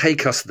like to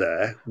take us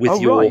there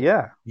with your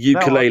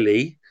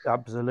ukulele?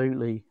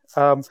 Absolutely.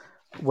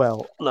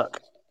 Well,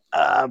 look,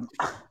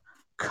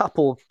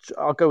 couple.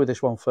 I'll go with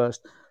this one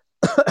first.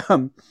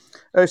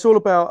 It's all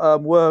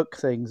about work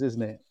things,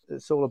 isn't it?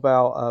 It's all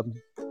about.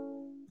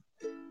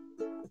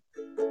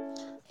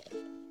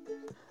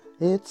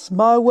 It's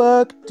my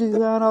work due,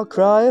 and I'll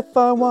cry if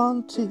I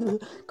want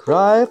to.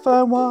 Cry if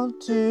I want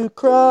to.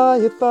 Cry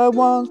if I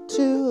want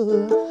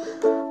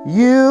to.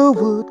 You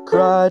would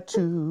cry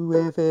too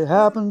if it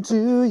happened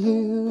to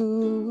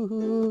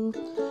you.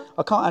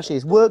 I can't actually.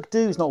 It's work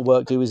do. It's not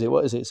work do, is it?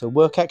 What is it? It's a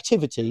work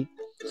activity.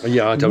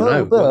 Yeah, I don't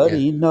know.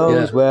 Nobody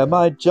knows where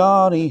my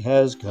Johnny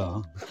has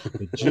gone.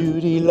 But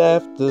Judy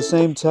left the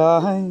same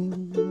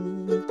time.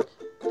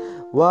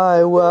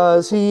 Why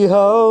was he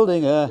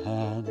holding her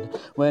hand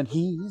when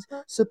he's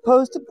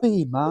supposed to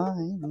be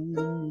mine?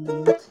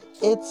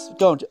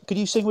 Could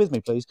you sing with me,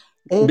 please?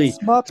 It's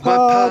my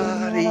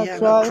party, and I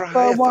cry if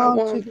I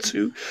want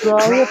to.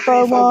 Cry if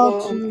I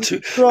want to.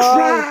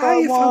 Cry if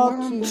I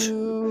want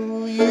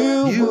to.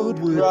 You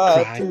would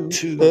cry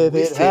too if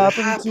it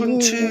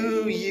happened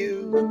to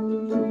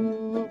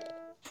you.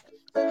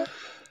 There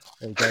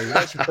you go.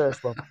 That's the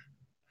first one.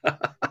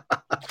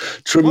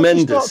 Tremendous. Once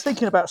you start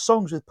thinking about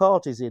songs with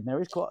parties in, there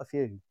is quite a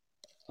few.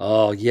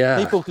 Oh, yeah.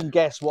 People can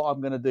guess what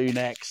I'm going to do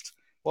next.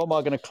 What am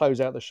I going to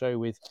close out the show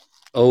with?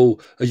 Oh,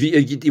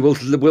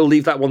 we'll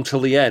leave that one till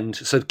the end.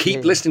 So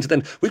keep listening to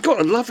them. We've got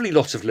a lovely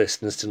lot of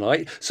listeners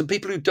tonight. Some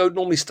people who don't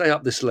normally stay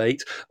up this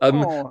late. So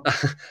welcome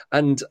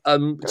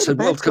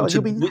to.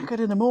 You'll be knackered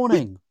in the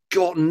morning.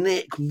 Got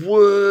Nick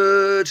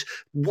Wood,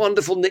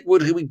 wonderful Nick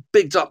Wood, who we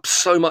bigged up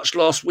so much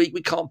last week.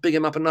 We can't big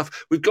him up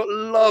enough. We've got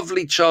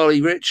lovely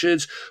Charlie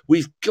Richards.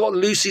 We've got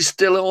Lucy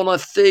still on, I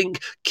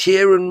think.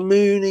 Kieran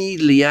Mooney,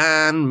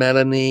 Leanne,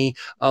 Melanie,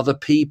 other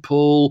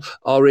people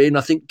are in.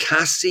 I think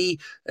Cassie,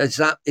 is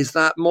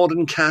that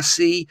modern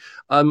Cassie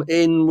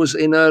was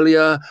in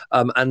earlier.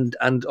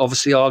 And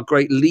obviously our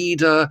great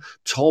leader,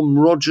 Tom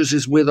Rogers,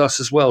 is with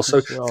us as well.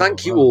 So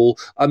thank you all.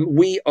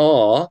 We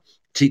are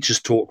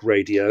Teachers Talk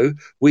Radio.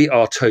 We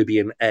are Toby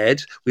and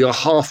Ed. We are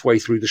halfway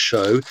through the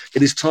show.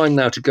 It is time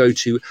now to go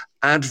to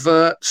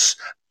adverts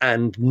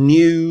and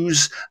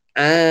news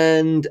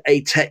and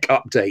a tech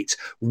update.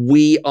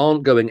 We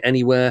aren't going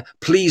anywhere.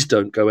 Please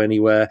don't go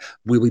anywhere.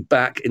 We'll be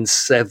back in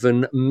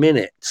 7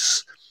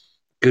 minutes.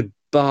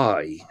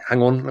 by.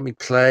 Hang on, let me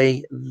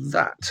play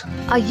that.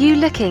 Are you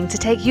looking to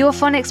take your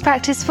phonics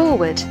practice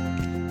forward?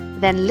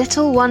 Then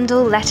Little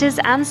Wandle Letters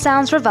and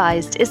Sounds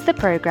Revised is the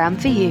programme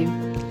for you.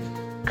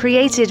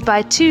 Created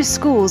by 2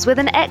 schools with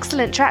an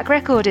excellent track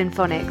record in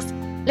phonics,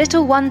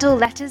 Little Wandle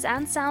Letters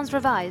and Sounds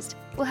Revised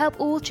will help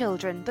all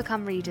children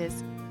become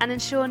readers and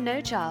ensure no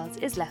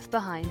child is left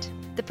behind.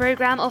 The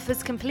programme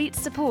offers complete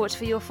support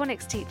for your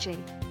phonics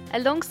teaching,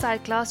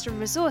 alongside classroom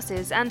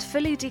resources and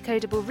fully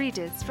decodable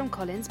readers from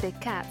Collins Big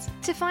Cat.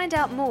 To find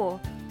out more,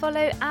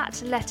 follow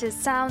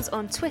 @LettersSounds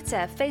on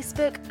Twitter,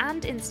 Facebook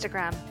and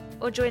Instagram,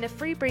 or join a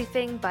free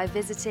briefing by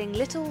visiting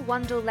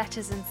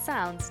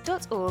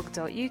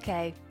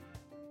littlewandlelettersandsounds.org.uk.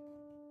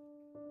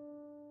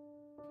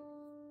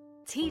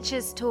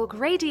 Teachers Talk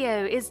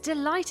Radio is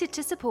delighted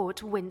to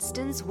support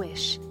Winston's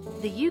Wish,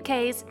 the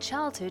UK's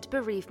childhood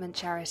bereavement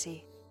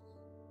charity.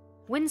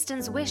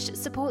 Winston's Wish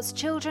supports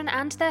children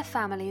and their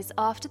families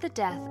after the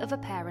death of a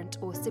parent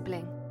or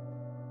sibling.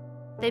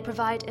 They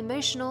provide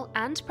emotional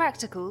and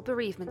practical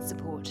bereavement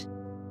support.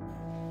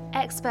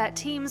 Expert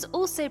teams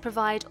also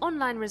provide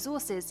online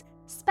resources,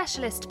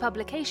 specialist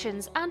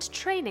publications, and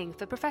training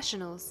for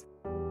professionals.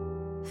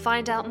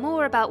 Find out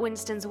more about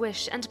Winston's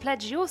Wish and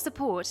pledge your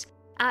support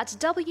at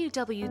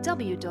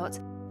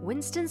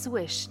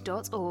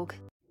www.winstonswish.org.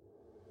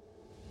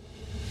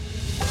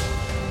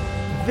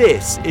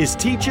 This is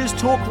Teachers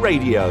Talk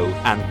Radio,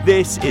 and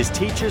this is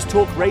Teachers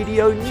Talk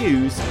Radio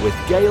News with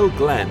Gail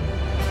Glenn.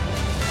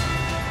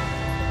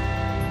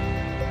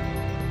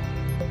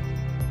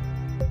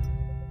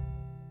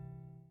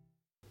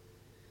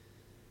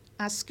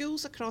 As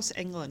schools across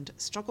England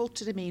struggle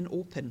to remain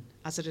open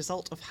as a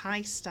result of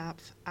high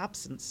staff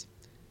absence,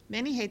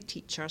 many head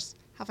teachers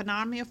have an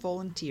army of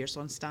volunteers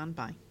on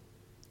standby.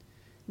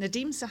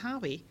 Nadeem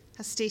Zahawi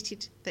has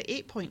stated that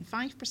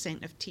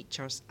 8.5% of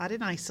teachers are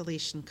in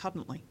isolation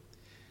currently,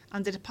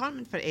 and the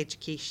Department for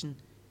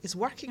Education is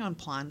working on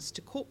plans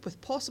to cope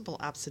with possible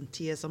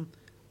absenteeism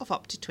of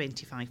up to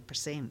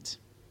 25%.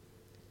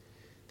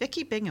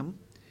 Vicky Bingham,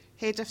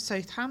 head of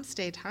South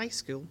Hampstead High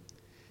School,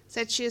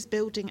 said she is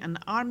building an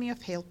army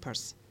of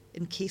helpers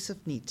in case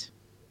of need.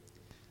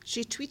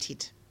 She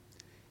tweeted,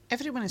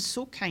 "Everyone is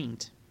so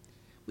kind.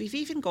 We've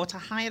even got a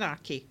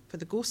hierarchy for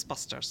the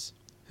Ghostbusters,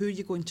 who are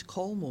you going to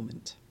call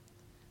moment,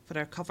 for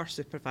our cover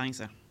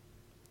supervisor.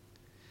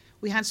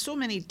 We had so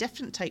many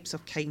different types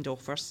of kind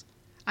offers,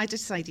 I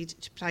decided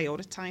to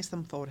prioritise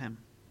them for him.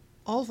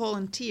 All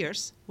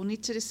volunteers will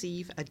need to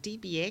receive a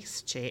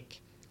DBS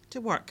check to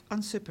work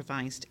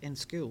unsupervised in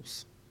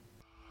schools."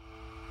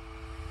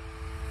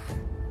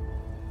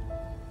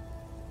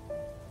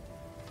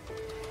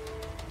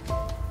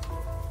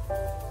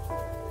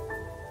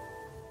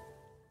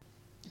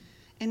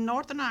 In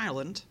Northern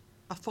Ireland,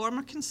 a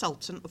former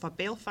consultant of a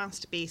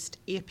Belfast-based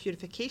air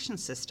purification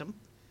system,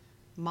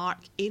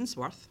 Mark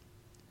Ainsworth,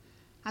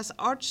 has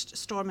urged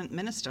Stormont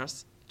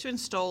ministers to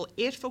install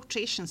air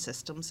filtration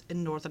systems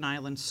in Northern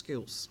Ireland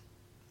schools.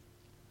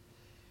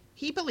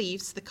 He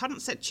believes the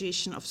current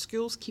situation of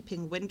schools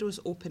keeping windows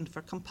open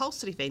for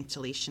compulsory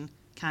ventilation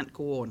can't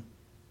go on.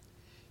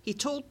 He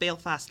told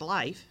Belfast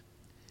Live,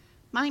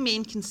 "My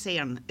main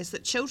concern is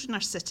that children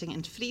are sitting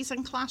in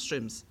freezing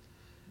classrooms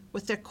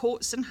with their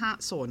coats and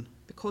hats on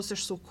because they're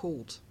so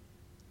cold.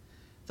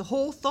 The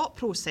whole thought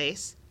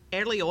process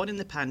early on in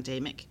the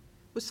pandemic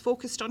was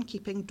focused on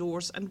keeping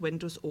doors and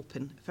windows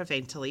open for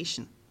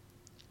ventilation.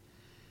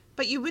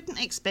 But you wouldn't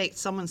expect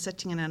someone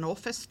sitting in an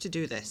office to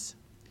do this,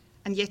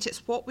 and yet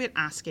it's what we're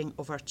asking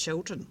of our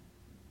children.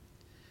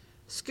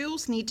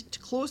 Schools need to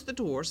close the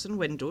doors and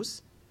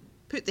windows,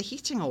 put the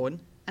heating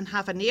on, and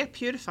have an air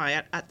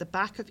purifier at the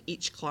back of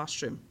each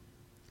classroom.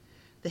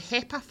 The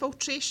HEPA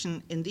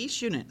filtration in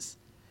these units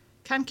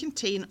can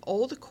contain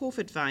all the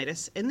COVID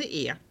virus in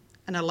the air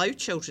and allow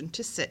children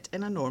to sit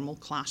in a normal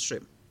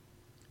classroom.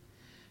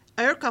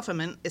 Our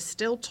government is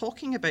still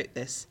talking about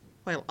this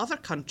while other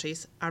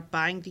countries are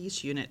buying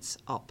these units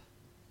up."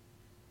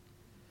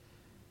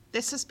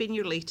 This has been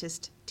your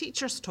latest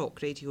Teachers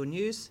Talk Radio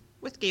News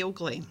with Gail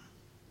Glenn.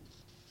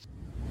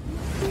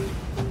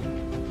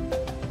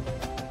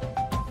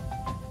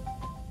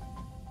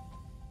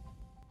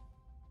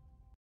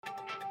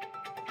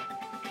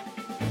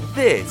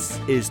 This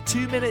is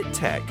 2 Minute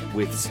Tech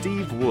with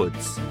Steve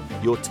Woods,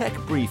 your tech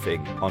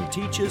briefing on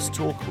Teachers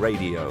Talk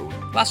Radio.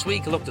 Last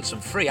week I looked at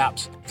some free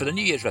apps for the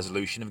New Year's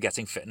resolution of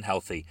getting fit and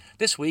healthy.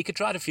 This week I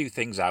tried a few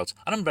things out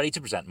and I'm ready to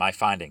present my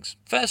findings.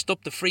 First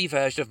up, the free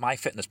version of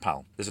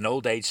MyFitnessPal. There's an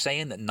old age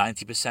saying that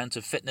 90%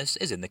 of fitness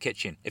is in the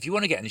kitchen. If you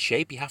want to get in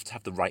shape, you have to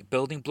have the right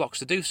building blocks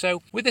to do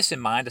so. With this in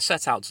mind, I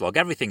set out to log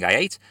everything I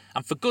ate,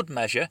 and for good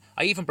measure,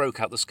 I even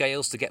broke out the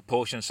scales to get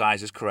portion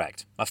sizes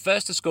correct. My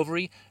first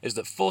discovery is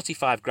that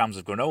 45 grams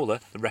of granola,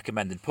 the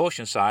recommended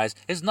portion size,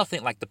 is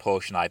nothing like the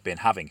portion I've been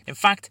having. In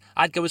fact,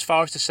 I'd go as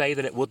far as to say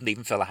that it wouldn't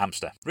even fill a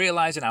hamster.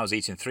 Realising I was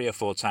eating 3 or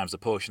 4 times the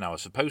portion I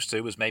was supposed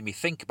to has made me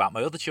think about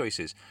my other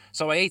choices,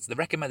 so I ate the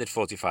recommended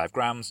 45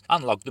 grams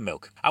and logged the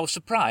milk. I was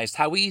surprised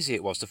how easy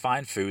it was to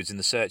find foods in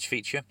the search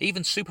feature,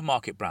 even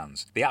supermarket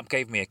brands. The app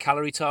gave me a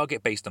calorie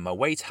target based on my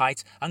weight,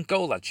 height and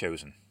goal I'd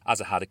chosen. As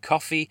I had a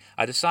coffee,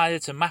 I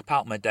decided to map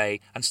out my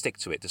day and stick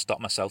to it to stop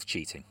myself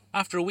cheating.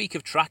 After a week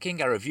of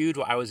tracking, I reviewed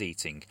what I was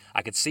eating.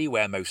 I could see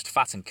where most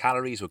fat and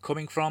calories were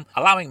coming from,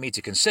 allowing me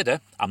to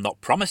consider, I'm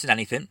not promising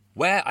anything,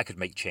 where I could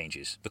make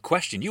changes. The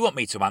question you want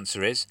me to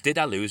answer is, did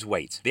I lose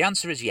weight? The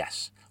answer is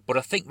yes, but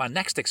I think my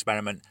next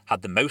experiment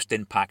had the most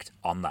impact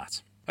on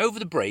that. Over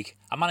the break,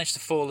 I managed to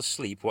fall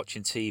asleep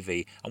watching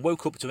TV and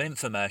woke up to an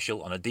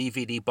infomercial on a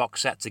DVD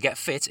box set to get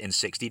fit in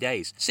 60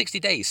 days. 60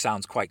 days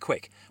sounds quite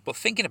quick, but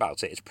thinking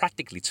about it, it's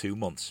practically 2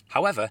 months.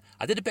 However,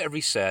 I did a bit of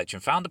research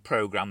and found a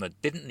program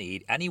that didn't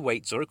need any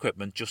weights or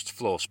equipment, just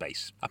floor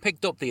space. I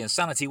picked up the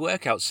Insanity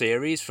Workout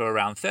series for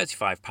around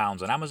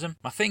 £35 on Amazon,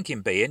 my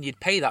thinking being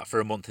you'd pay that for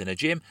a month in a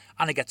gym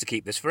and I get to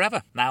keep this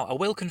forever. Now, I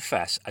will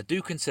confess, I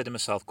do consider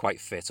myself quite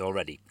fit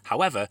already.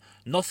 However,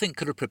 nothing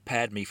could have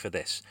prepared me for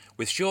this.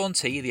 With Shaun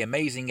T, the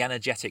amazing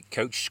energetic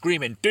coach,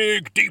 screaming,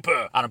 dig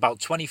deeper, and about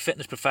 20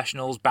 fitness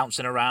professionals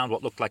bouncing around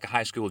what looked like a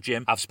high school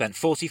gym, I've spent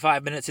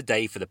 45 minutes a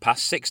day for the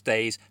past 6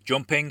 days,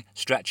 jumping,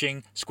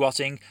 stretching,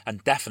 squatting,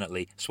 and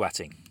definitely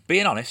sweating.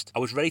 Being honest, I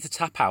was ready to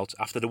tap out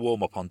after the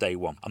warm-up on day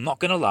 1. I'm not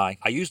going to lie,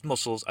 I used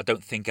muscles I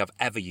don't think I've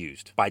ever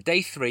used. By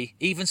day 3,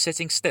 even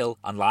sitting still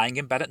and lying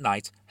in bed at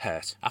night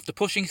hurt. After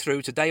pushing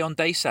through today on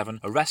day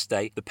 7, a rest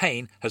day, the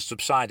pain has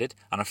subsided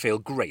and I feel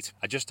great.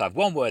 I just have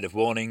one word of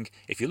warning: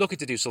 if you're looking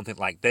to do something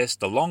like this,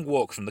 the long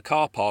walk from the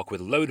car park with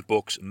a load of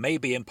books may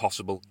be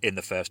impossible in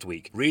the first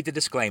week. Read the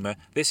disclaimer,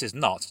 this is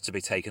not to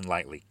be taken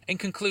lightly. In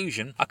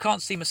conclusion, I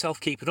can't see myself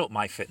keeping up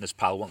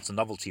MyFitnessPal once the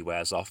novelty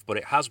wears off, but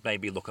it has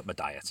made me look at my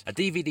diet. A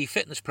DVD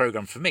fitness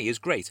program for me is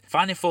great.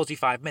 Finding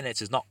 45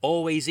 minutes is not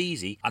always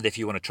easy, and if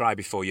you want to try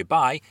before you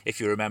buy, if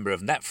you're a member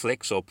of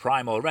Netflix or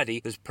Prime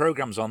already, there's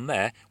programs on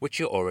there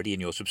which are already in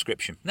your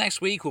subscription.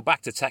 Next week we're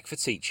back to Tech for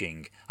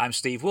Teaching. I'm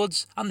Steve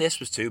Woods and this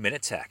was 2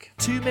 Minute Tech.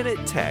 2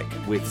 Minute Tech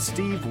with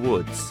Steve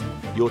Woods,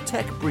 your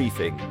tech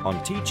briefing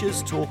on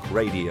Teachers Talk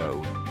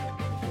Radio.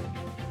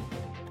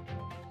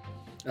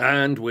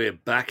 And we're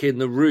back in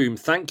the room.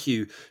 Thank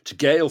you to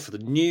Gail for the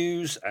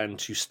news and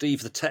to Steve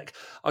for the tech.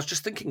 I was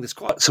just thinking there's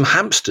quite some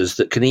hamsters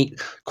that can eat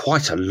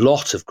quite a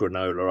lot of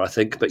granola, I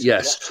think. But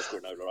yes.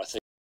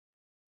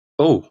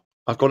 Oh,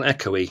 I've gone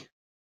echoey.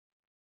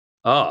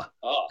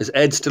 Is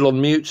Ed still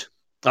on mute?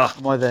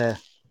 Am I there?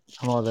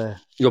 That's It all went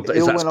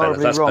better.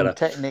 horribly That's wrong better.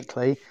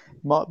 technically.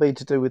 Might be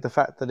to do with the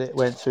fact that it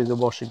went through the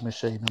washing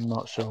machine. I'm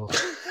not sure.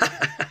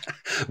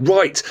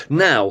 Right,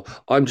 now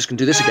I'm just going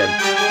to do this again.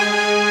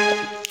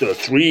 The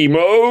three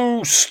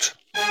most.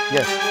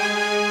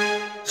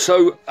 Yes.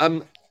 So,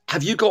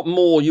 have you got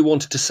more you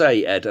wanted to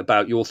say, Ed,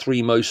 about your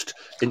three most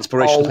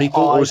inspirational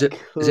people, or is it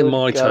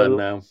my turn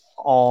now?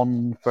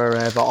 On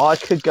forever. I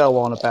could go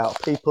on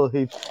about people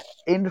who've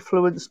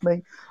influenced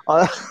me.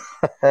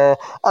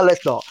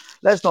 Let's not.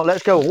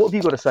 Let's go. What have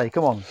you got to say?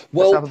 Come on.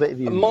 Well, let's have a bit of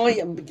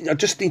you. I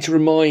just need to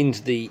remind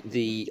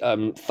the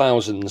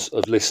thousands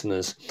of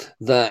listeners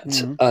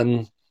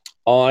that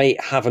I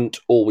haven't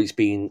always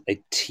been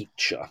a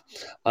teacher,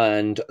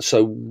 and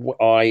so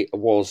I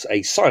was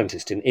a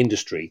scientist in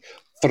industry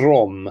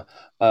from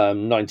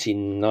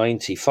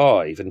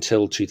 1995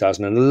 until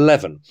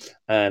 2011,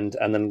 and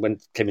then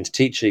came into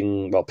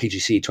teaching,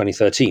 PGC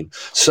 2013.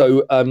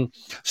 So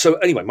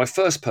anyway, my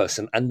first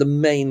person and the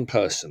main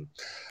person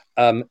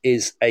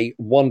is a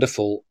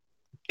wonderful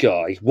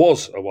guy.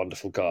 Was a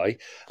wonderful guy.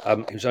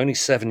 He was only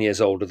 7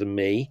 years older than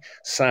me.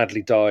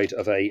 Sadly, died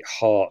of a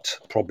heart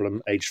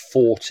problem, age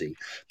 40.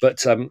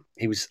 But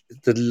he was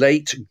the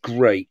late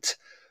great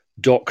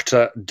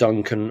Dr.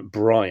 Duncan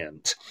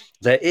Bryant.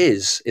 There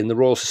is, in the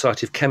Royal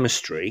Society of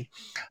Chemistry,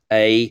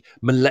 a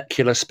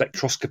molecular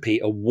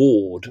spectroscopy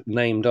award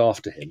named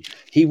after him.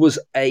 He was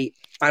a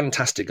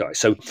fantastic guy.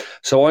 So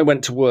I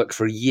went to work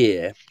for a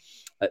year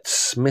at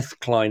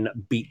SmithKline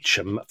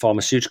Beecham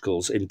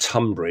Pharmaceuticals in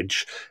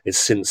Tunbridge. It's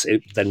since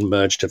it then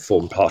merged to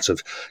form part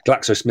of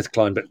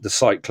GlaxoSmithKline, but the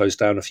site closed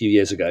down a few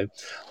years ago.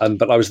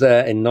 But I was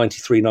there in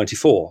 93,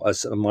 94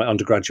 as my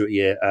undergraduate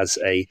year as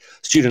a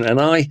student.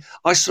 And I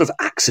sort of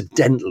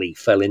accidentally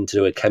fell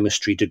into a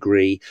chemistry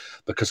degree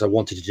because I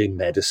wanted to do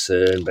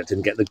medicine, but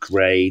didn't get the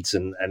grades.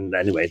 And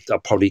anyway,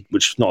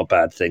 which is not a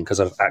bad thing because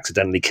I've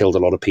accidentally killed a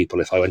lot of people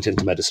if I went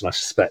into medicine, I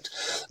suspect.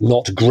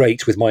 Not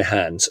great with my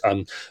hands.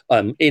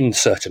 In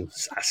certain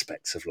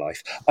aspects of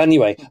life.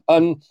 Anyway,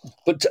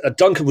 but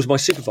Duncan was my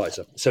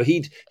supervisor. So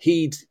he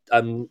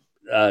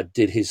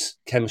did his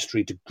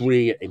chemistry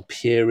degree at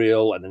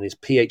Imperial and then his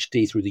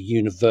PhD through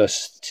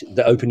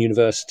the Open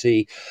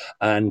University,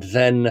 and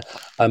then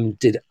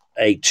did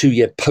a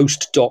 2-year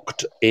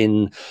postdoc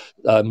in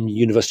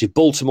University of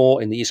Baltimore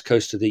in the East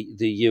Coast of the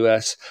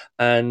US.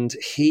 And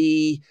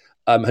he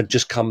had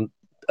just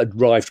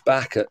arrived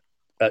back at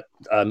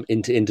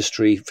into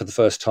industry for the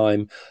first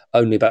time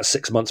only about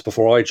 6 months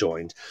before I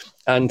joined.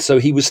 And so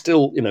he was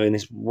still, in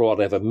his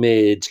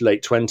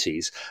late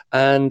 20s.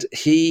 And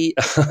he,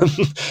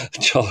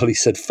 Charlie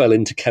said, fell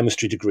into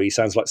chemistry degree.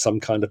 Sounds like some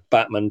kind of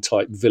Batman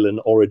type villain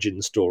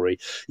origin story.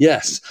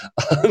 Yes,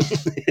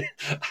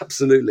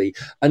 absolutely.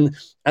 And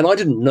I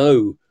didn't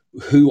know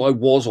who I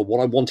was or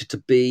what I wanted to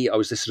be. I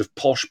was this sort of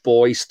posh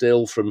boy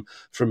still from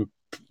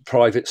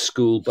private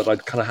school, but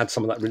I'd kind of had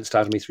some of that rinsed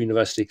out of me through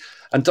university.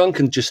 And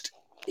Duncan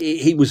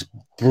he was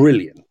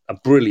brilliant, a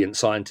brilliant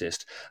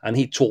scientist, and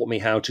he taught me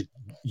how to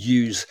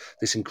use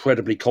this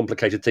incredibly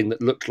complicated thing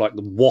that looked like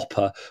the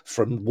Whopper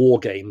from War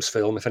Games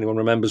film, if anyone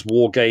remembers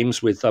War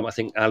Games, with I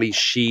think Ali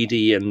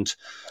Sheedy and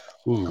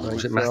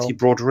was it Matthew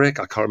Broderick?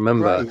 I can't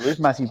remember. Right, with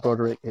Matthew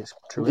Broderick, it's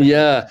terrific.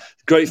 Yeah,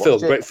 great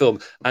film.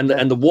 And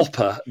the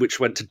Whopper, which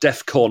went to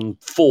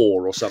DEFCON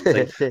 4 or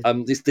something.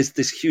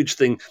 This huge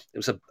thing.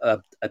 It was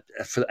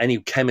for any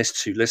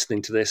chemists who are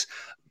listening to this,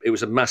 it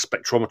was a mass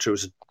spectrometer. It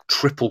was a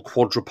triple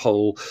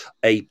quadrupole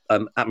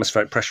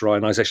atmospheric pressure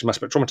ionization mass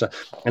spectrometer,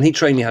 and he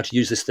trained me how to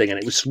use this thing, and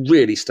it was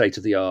really state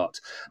of the art.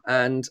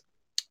 And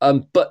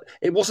but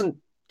it wasn't.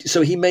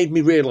 So he made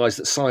me realise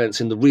that science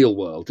in the real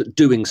world, that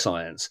doing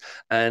science,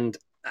 and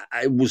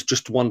it was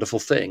just a wonderful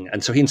thing.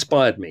 And so he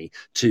inspired me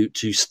to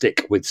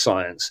stick with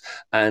science.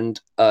 And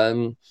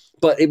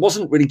but it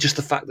wasn't really just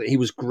the fact that he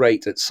was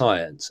great at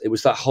science. It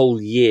was that whole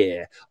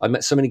year. I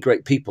met so many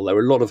great people. There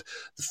were a lot of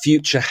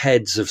future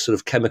heads of sort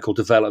of chemical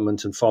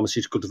development and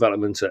pharmaceutical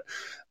development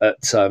at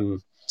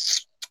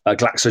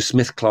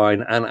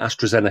GlaxoSmithKline and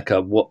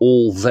AstraZeneca were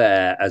all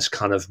there as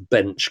kind of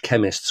bench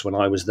chemists when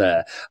I was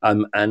there.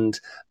 And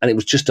it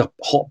was just a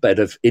hotbed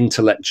of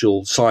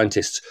intellectual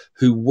scientists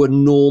who were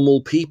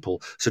normal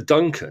people. So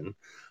Duncan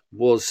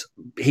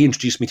he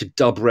introduced me to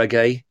dub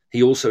reggae.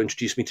 He also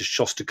introduced me to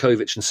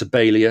Shostakovich and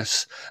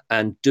Sibelius,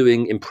 and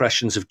doing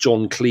impressions of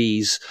John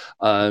Cleese,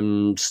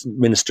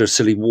 Minister of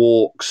Silly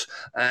Walks,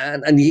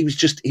 and he was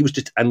just,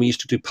 and we used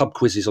to do pub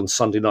quizzes on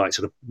Sunday nights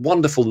at a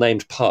wonderful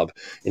named pub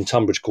in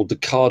Tunbridge called the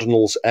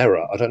Cardinal's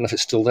Error. I don't know if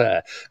it's still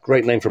there.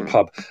 Great name for a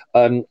pub.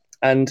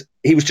 And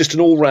he was just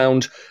an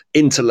all-round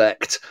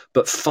intellect,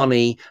 but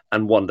funny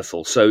and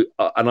wonderful. So,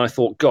 and I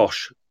thought,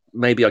 gosh,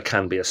 maybe I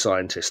can be a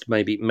scientist.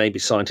 Maybe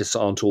scientists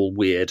aren't all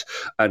weird.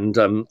 And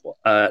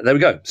there we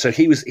go. So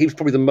he was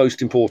probably the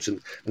most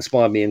important,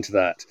 inspired me into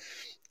that.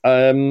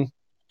 And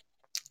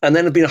then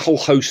there've been a whole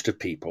host of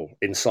people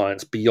in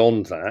science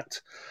beyond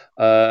that.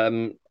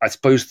 I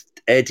suppose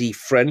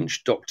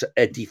Dr.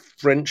 Eddie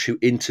French, who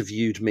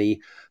interviewed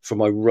me for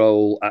my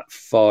role at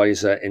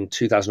Pfizer in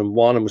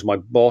 2001 and was my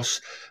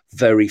boss.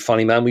 Very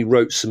funny man. We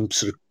wrote some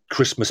sort of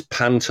Christmas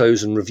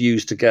pantos and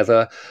reviews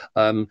together.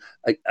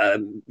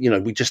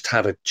 We just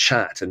had a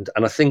chat, and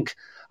I think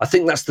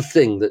that's the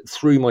thing, that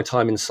through my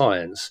time in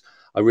science,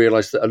 I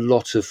realised that a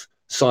lot of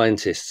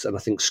scientists, and I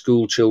think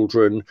school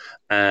children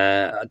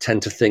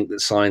tend to think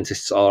that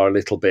scientists are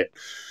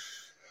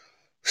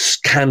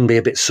can be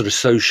a bit sort of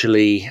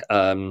socially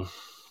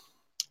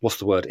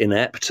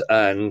inept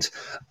and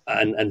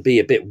be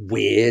a bit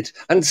weird,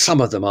 and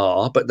some of them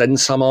are, but then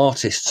some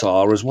artists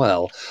are as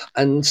well.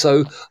 And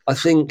so I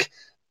think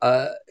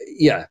but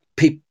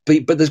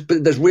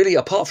there's really,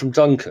 apart from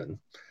Duncan,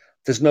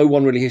 there's no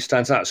one really who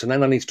stands out. So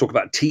then I need to talk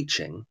about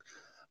teaching.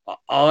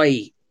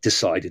 I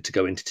decided to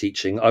go into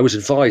teaching. I was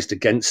advised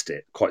against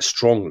it quite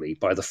strongly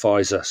by the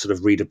Pfizer sort of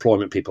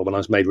redeployment people when I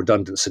was made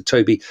redundant. Said,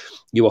 Toby,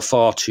 you are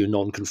far too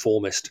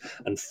nonconformist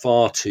and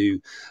far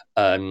too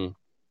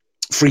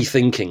free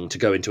thinking to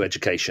go into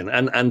education.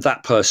 And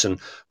that person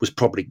was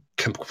probably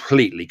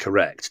completely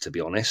correct, to be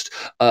honest.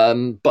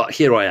 But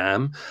here I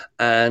am,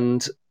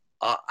 and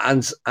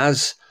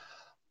as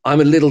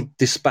I'm a little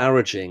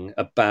disparaging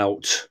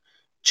about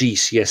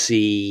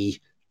GCSE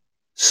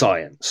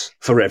science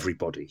for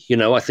everybody.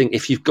 I think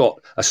if you've got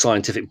a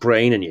scientific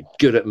brain and you're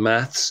good at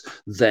maths,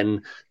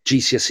 then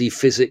GCSE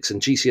physics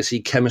and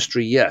GCSE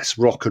chemistry, yes,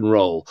 rock and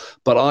roll.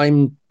 But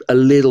I'm a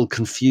little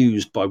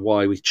confused by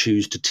why we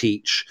choose to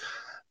teach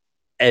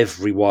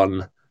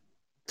everyone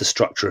the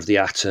structure of the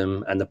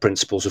atom and the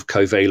principles of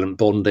covalent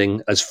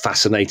bonding, as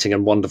fascinating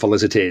and wonderful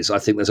as it is. I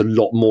think there's a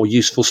lot more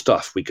useful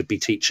stuff we could be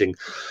teaching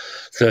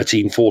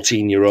 13,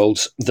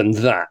 14-year-olds than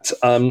that.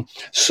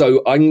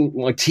 So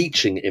my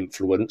teaching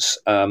influence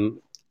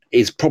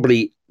is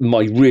probably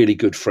my really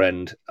good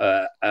friend,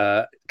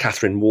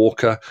 Catherine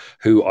Walker,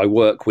 who I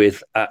work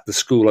with at the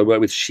school I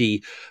work with.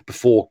 She,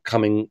 before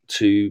coming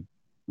to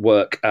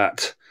work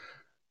at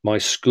my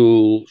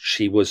school,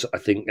 she was, I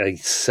think, a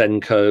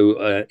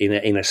Senko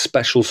in a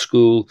special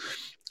school,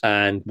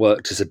 and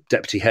worked as a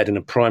deputy head in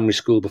a primary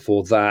school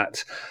before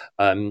that.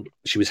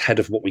 She was head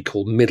of what we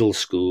call middle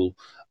school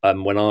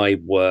when I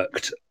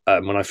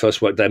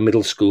first worked there,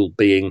 middle school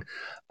being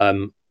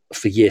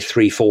for year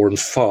 3, 4 and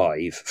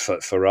 5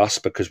 for us,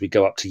 because we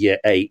go up to year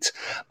 8.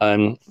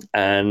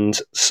 And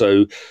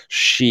so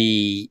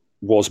she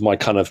was my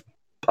kind of,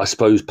 I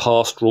suppose,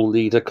 pastoral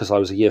leader, because I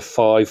was a year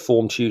 5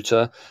 form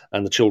tutor,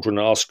 and the children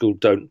at our school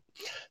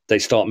they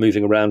start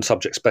moving around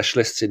subject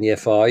specialists in year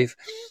 5.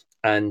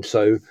 And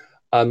so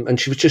And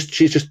she's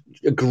just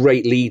a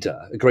great leader,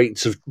 a great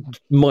sort of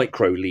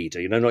micro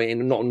leader, not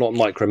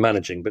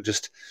micromanaging, but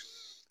just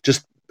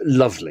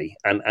lovely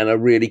and a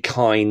really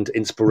kind,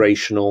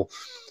 inspirational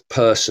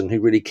person who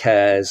really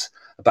cares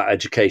about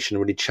education,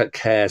 really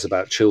cares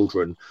about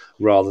children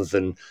rather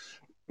than,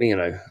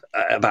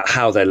 about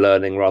how they're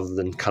learning rather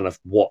than kind of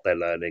what they're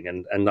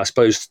learning. And I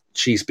suppose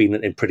she's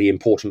been a pretty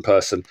important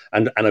person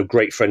and a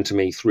great friend to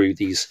me through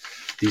these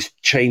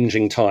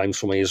changing times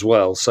for me as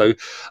well. So,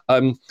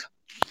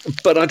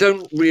 but I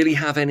don't really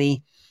have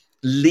any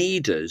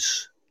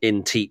leaders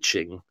in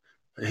teaching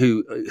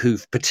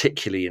who've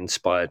particularly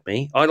inspired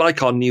me. I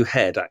like our new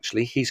head,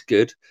 actually. He's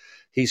good.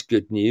 He's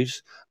good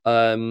news.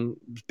 Been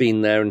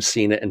there and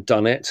seen it and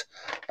done it.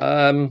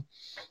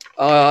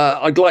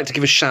 I'd like to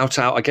give a shout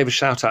out. I gave a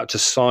shout out to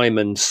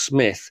Simon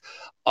Smith.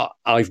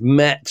 I've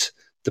met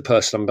the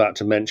person I'm about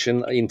to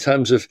mention in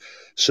terms of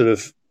sort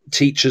of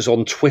teachers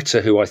on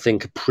Twitter who I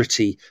think are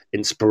pretty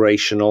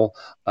inspirational.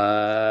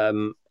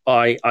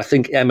 I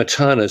think Emma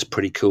Turner's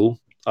pretty cool.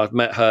 I've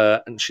met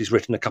her and she's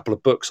written a couple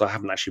of books. I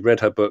haven't actually read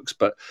her books,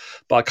 but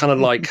I kind of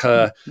like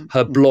her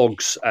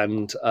blogs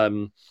and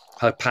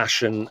her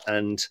passion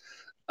and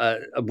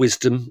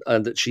wisdom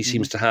that she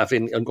seems to have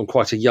on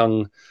quite a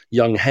young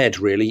head,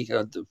 really,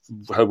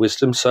 her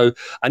wisdom. So,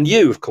 and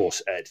you, of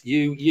course, Ed,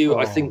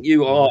 I think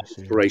you are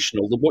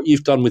inspirational. What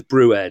you've done with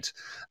Brew Ed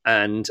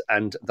and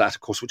that,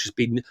 of course, which has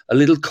been a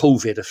little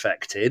COVID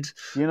affected.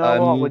 You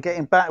know what? We're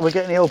getting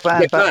the old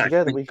band back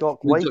together. We've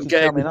got Wakey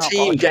coming up.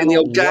 Getting the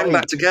old gang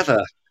back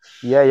together.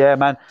 Yeah,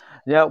 man.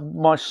 Yeah,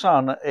 my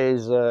son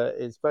is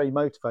very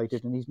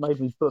motivated, and he's made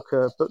me book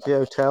the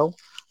hotel,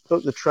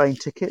 book the train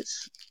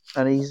tickets,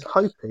 and he's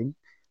hoping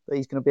that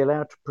he's going to be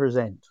allowed to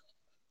present.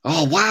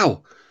 Oh,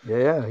 wow.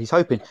 Yeah, he's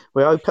hoping.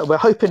 We're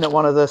hoping that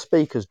one of the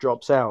speakers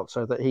drops out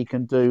so that he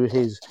can do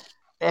his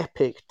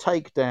epic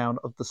takedown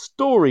of the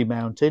Story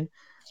Mountain,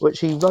 which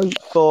he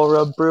wrote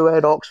for Brew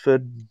Ed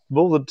Oxford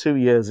more than 2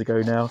 years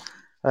ago now.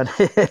 And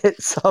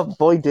at some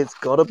point, it's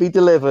got to be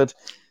delivered.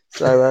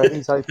 So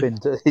he's hoping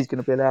he's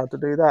going to be allowed to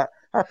do that.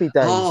 Happy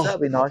days.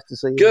 That'd be nice to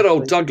see. Good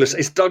old Douglas.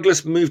 It's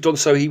Douglas moved on.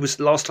 So he was,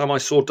 last time I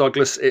saw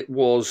Douglas, it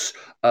was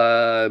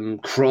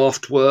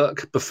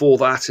Kraftwerk. Before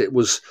that, it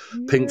was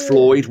Pink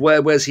Floyd.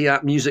 Where's he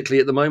at musically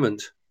at the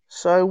moment?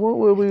 So what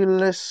were we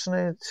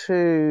listening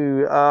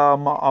to?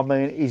 I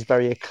mean, he's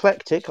very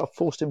eclectic. I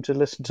forced him to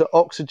listen to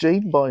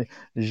Oxygen by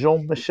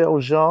Jean-Michel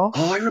Jarre.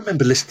 Oh, I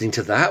remember listening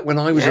to that when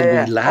I was a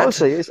wee lad.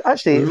 Honestly, it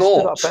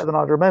stood up better than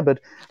I'd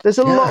remembered. There's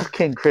a lot of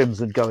King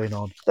Crimson going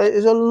on.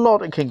 There's a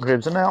lot of King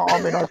Crimson. Now,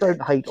 I mean, I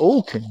don't hate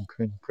all King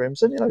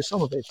Crimson.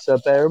 Some of it's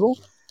bearable.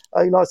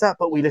 He likes that,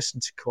 but we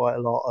listened to quite a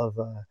lot of...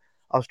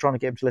 I was trying to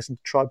get him to listen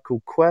to Tribe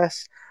Called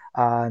Quest.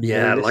 And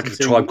like a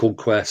Tribe Called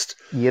Quest.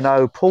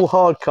 Paul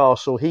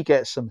Hardcastle, he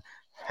gets some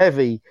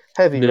heavy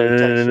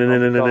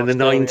rotation.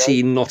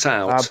 19 Not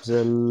Out.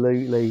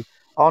 Absolutely.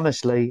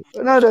 Honestly.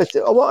 No,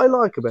 what I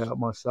like about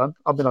my son,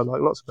 I mean, I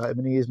like lots about him,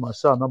 and he is my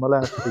son. I'm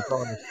allowed to be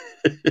honest.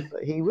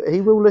 But he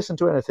will listen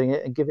to anything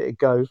and give it a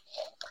go.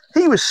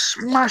 He was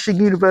smashing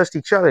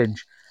University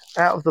Challenge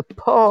out of the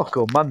park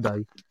on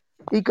Monday.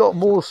 I think he got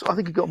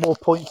more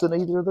points than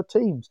either of the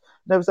teams.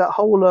 There was that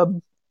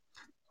whole...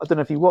 I don't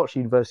know if you watch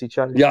University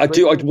Challenge. Yeah, I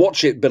do. I'd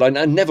watch it, but I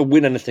never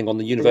win anything on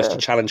the University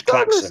Challenge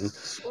klaxon.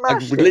 I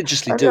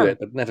religiously do it,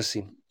 but never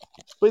seen.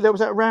 But there was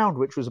that round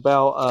which was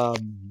about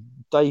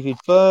David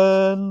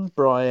Byrne,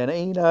 Brian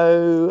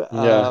Eno,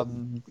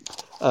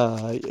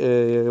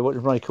 what do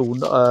they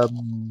call? Art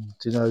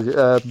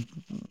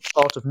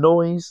of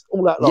Noise,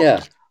 all that lot.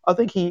 Yeah. I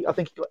think he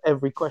got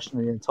every question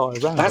in the entire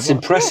round. That's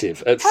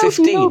impressive. At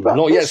 15,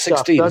 not yet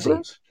 16, is he?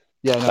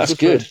 Yeah, no, that's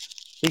good.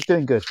 He's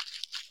doing good.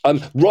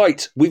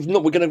 Right, we're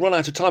going to run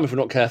out of time if we're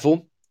not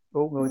careful.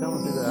 Oh, no, we don't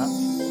want to do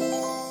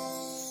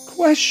that.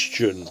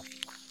 Question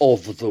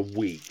of the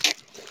week.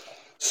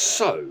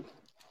 So,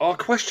 our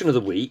question of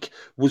the week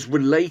was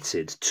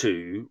related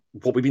to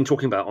what we've been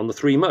talking about on the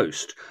Three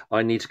Most.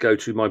 I need to go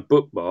to my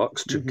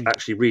bookmarks to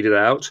actually read it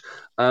out.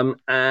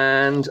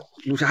 And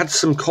we've had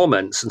some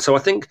comments, and so I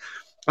think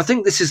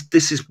this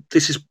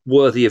is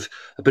worthy of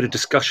a bit of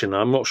discussion.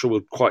 I'm not sure we'll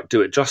quite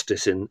do it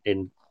justice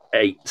in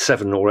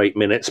 7 or 8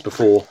 minutes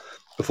before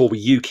we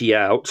yuki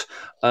out.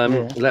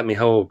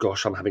 Oh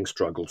gosh, I'm having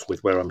struggles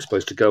with where I'm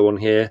supposed to go on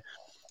here.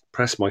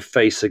 Press my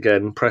face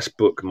again, press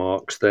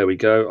bookmarks. There we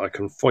go. I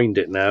can find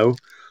it now.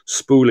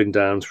 Spooling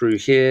down through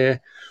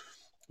here.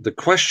 The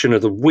question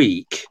of the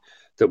week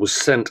that was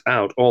sent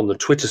out on the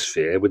Twitter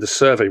sphere with the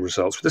survey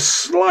results with a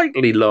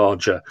slightly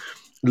larger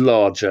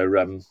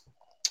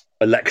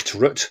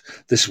electorate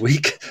this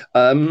week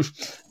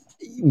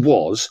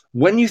was,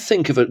 when you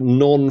think of a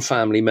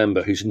non-family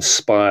member who's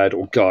inspired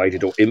or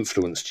guided or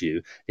influenced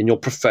you in your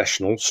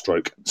professional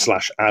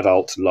 /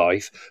 adult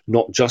life,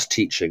 not just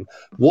teaching,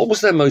 what was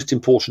their most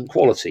important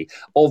quality?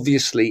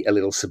 Obviously a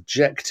little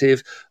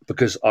subjective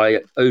because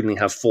I only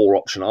have 4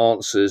 option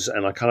answers,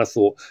 and I kind of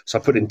thought, so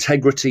I put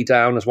integrity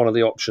down as one of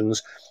the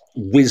options,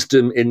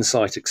 wisdom,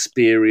 insight,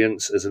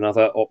 experience as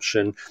another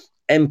option,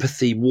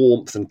 empathy,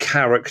 warmth and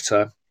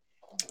character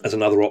as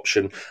another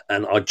option,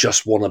 and I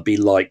just want to be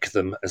like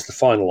them as the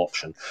final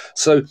option.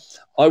 So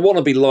I want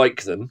to be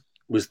like them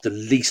was the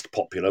least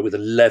popular with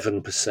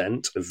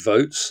 11% of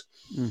votes.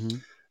 Mm-hmm.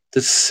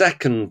 The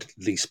second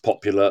least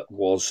popular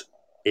was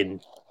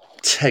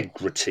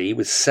integrity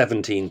with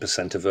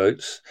 17% of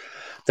votes.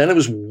 Then it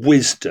was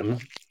wisdom,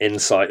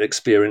 insight,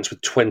 experience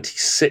with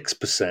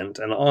 26%.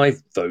 And I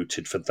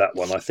voted for that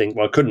one, I think.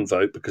 Well, I couldn't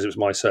vote because it was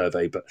my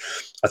survey, but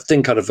I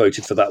think I'd have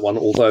voted for that one.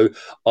 Although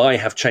I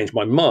have changed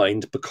my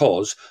mind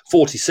because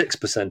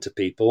 46% of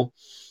people,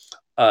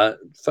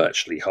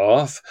 virtually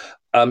half,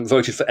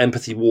 voted for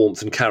empathy,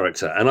 warmth, and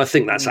character. And I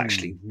think that's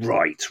actually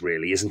right,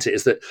 really, isn't it?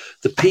 Is that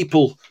the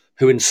people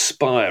who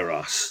inspire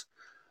us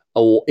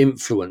or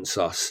influence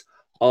us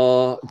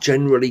are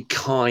generally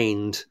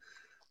kind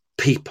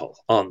people,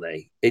 aren't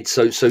they? It's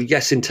so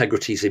yes,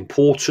 integrity is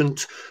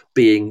important.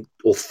 Being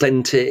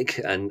authentic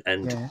and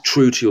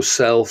true to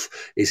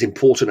yourself is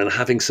important, and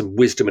having some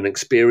wisdom and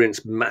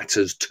experience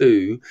matters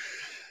too.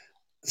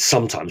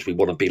 Sometimes we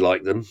want to be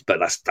like them, but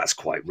that's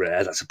quite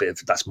rare.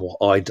 That's more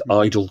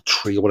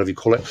idolatry or whatever you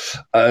call it.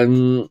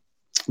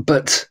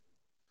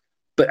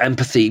 But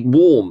empathy,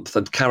 warmth,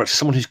 and character.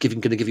 Someone who's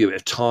going to give you a bit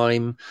of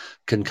time,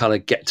 can kind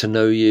of get to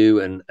know you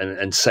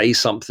and say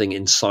something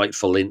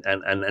insightful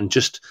and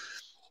just.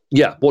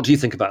 Yeah, what do you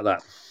think about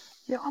that?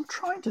 Yeah, I'm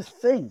trying to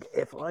think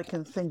if I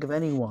can think of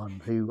anyone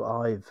who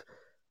I've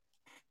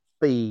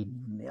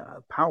been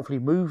powerfully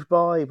moved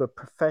by, but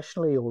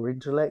professionally or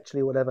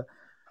intellectually or whatever,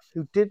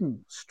 who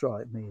didn't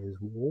strike me as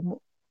warm.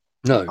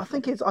 No, I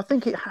think it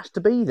has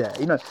to be there.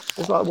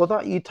 It's like, well,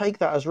 that you take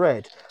that as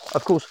read.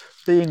 Of course,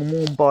 being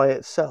warm by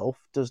itself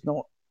does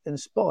not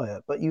inspire,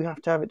 but you have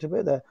to have it to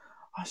be there.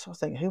 I sort of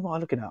think, who am I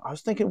looking at? I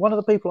was thinking one of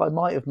the people I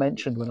might have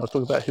mentioned when I was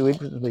talking about who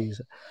influenced me is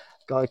a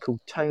guy called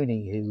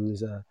Tony, who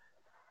was a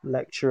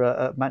lecturer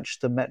at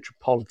Manchester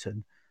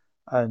Metropolitan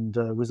and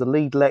was a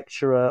lead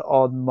lecturer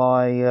on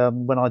my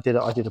when I did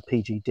a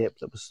PG dip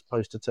that was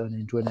supposed to turn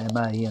into an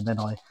MA, and then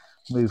I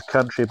moved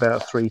country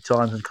about 3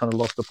 times and kind of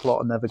lost the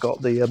plot and never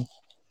got the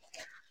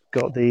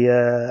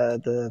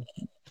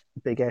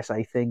big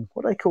essay thing.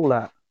 What do they call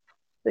that?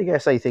 Big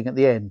essay thing at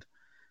the end.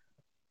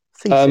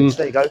 Thesis.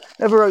 There you go.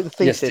 Never wrote the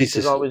thesis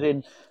because I was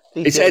in.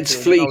 It's Ed's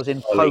Fleet. I was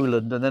in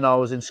Poland, and then I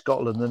was in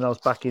Scotland, and then I was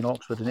back in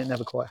Oxford, and it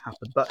never quite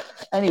happened. But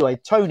anyway,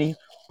 Tony,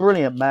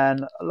 brilliant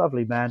man, a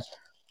lovely man,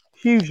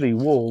 hugely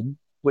warm,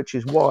 which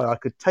is why I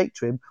could take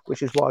to him,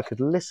 which is why I could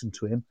listen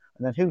to him,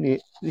 and then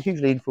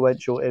hugely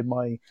influential in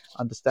my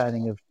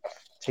understanding of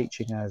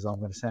teaching, as I'm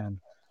going to sound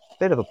a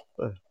bit of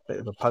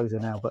a poser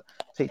now, but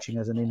teaching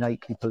as an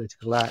innately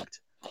political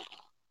act.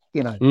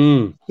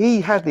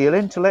 He had the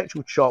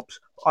intellectual chops.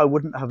 I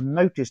wouldn't have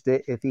noticed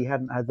it if he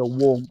hadn't had the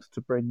warmth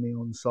to bring me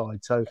on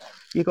side. So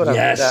you've got to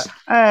have that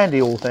and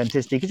the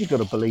authenticity, because you've got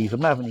to believe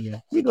them, haven't you?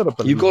 You've got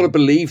to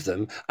believe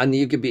them, and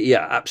you could be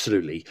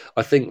absolutely.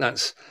 I think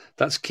that's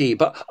key.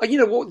 But you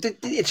know what?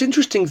 It's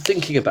interesting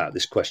thinking about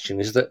this question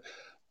is that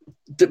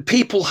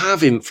people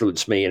have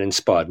influenced me and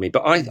inspired me,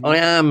 but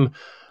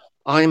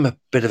I'm a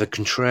bit of a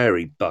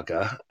contrary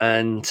bugger,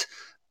 and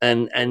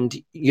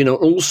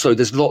also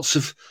there's lots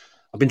of.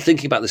 I've been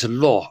thinking about this a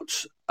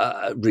lot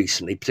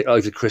recently, particularly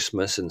over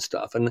Christmas and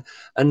stuff. And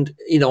I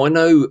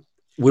know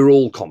we're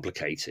all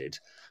complicated,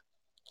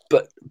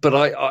 but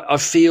I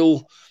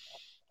feel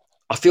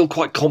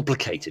quite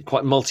complicated,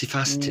 quite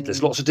multifaceted.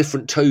 There's lots of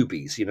different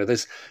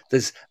Tobys.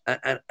 There's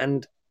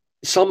and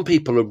some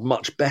people are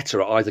much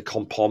better at either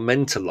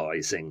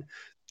compartmentalizing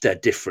their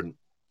different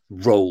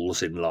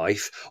roles in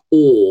life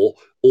or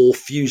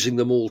fusing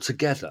them all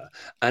together.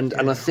 And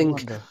I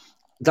think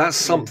that's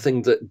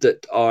something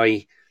that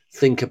I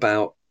think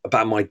about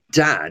my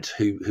dad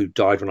who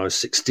died when I was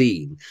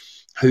 16,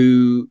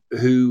 who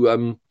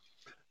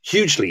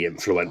hugely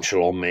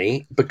influential on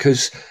me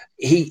because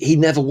he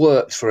never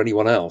worked for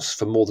anyone else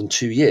for more than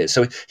 2 years.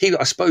 So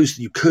I suppose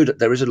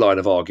there is a line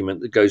of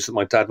argument that goes that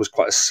my dad was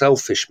quite a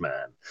selfish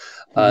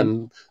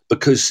man,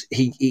 because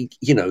he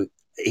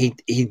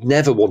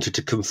never wanted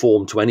to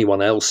conform to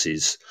anyone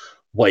else's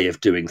way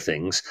of doing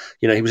things.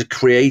 He was a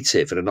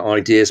creative and an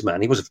ideas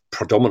man. He was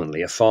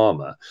predominantly a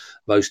farmer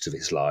most of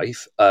his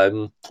life,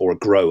 or a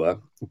grower,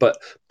 but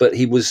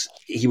he was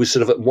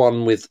sort of at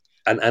one with,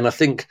 and I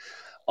think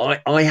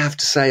I have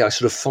to say I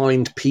sort of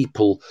find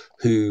people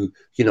who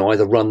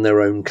either run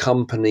their own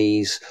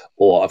companies,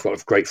 or I've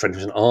got a great friend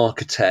who's an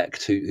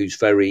architect who's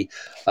very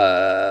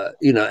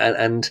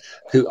and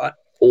who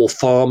or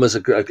farmers,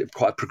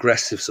 quite a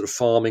progressive sort of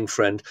farming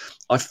friend.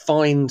 I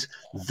find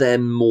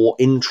them more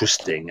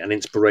interesting and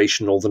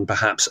inspirational than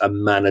perhaps a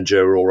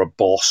manager or a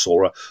boss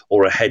or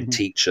a head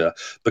teacher,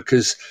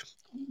 because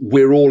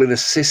we're all in a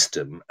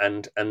system,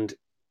 and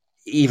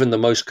even the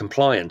most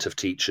compliant of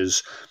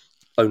teachers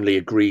only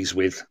agrees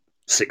with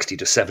 60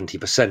 to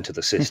 70% of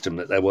the system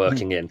that they're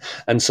working in.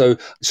 And so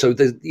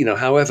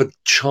however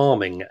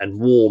charming and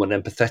warm and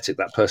empathetic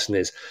that person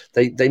is,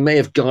 they may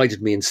have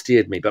guided me and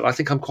steered me, but I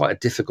think I'm quite a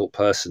difficult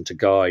person to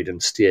guide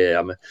and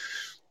steer.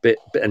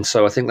 and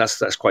so I think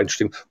that's quite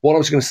interesting. What I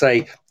was going to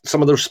say,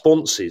 some of the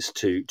responses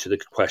to the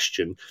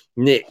question,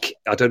 Nick,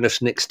 I don't know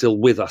if Nick's still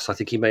with us. I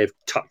think he may have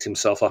tucked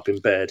himself up in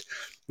bed.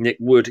 Nick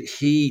Wood,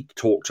 he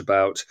talked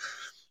about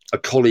a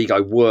colleague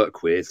I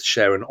work with,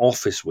 share an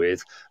office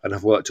with, and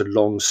have worked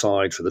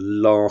alongside for the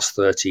last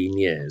 13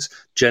 years.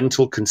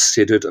 Gentle,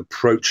 considered,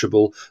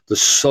 approachable, the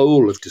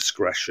soul of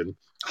discretion,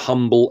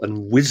 humble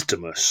and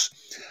wisdomous.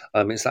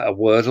 Is that a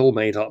wordle,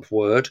 made-up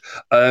word?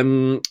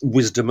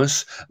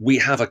 Wisdomous. We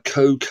have a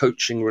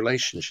co-coaching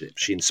relationship.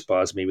 She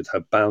inspires me with her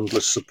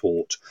boundless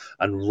support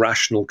and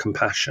rational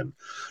compassion.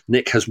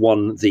 Nick has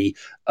won the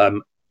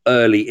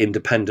early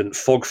independent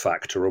Fog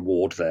Factor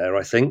award there,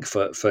 I think,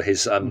 for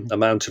his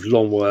amount of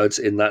long words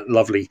in that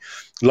lovely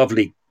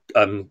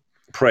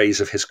praise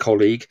of his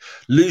colleague.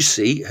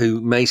 Lucy, who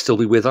may still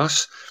be with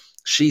us,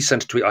 she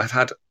sent a tweet. I've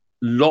had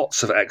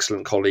lots of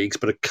excellent colleagues,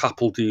 but a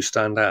couple do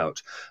stand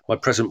out. My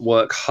present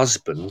work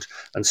husband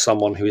and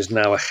someone who is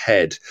now a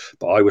head,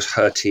 but I was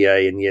her TA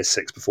in year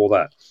 6 before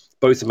that.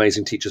 Both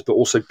amazing teachers, but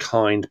also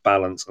kind,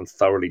 balanced, and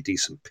thoroughly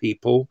decent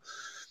people.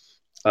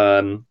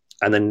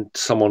 And then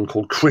someone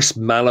called Chris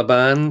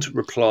Malaband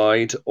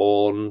replied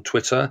on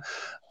Twitter.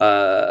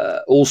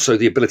 Also,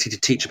 the ability to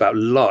teach about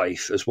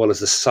life as well as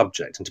the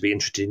subject and to be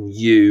interested in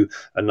you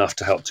enough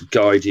to help to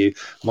guide you.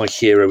 My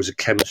hero was a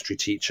chemistry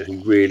teacher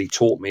who really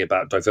taught me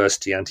about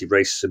diversity,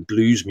 anti-racism,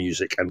 blues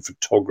music, and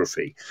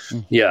photography.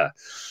 Yeah.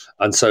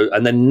 And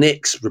then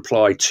Nick's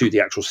reply to the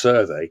actual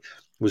survey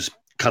was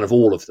kind of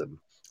all of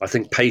them. I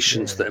think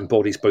patience that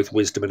embodies both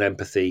wisdom and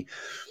empathy.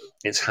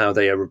 It's how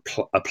they are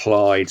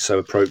applied so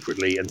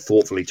appropriately and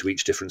thoughtfully to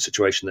each different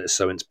situation that is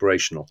so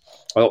inspirational.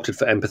 I opted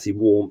for empathy,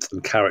 warmth,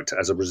 and character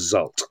as a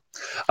result.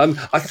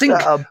 I think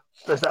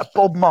there's that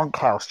Bob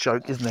Monkhouse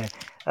joke, isn't there?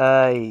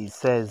 He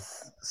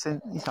says,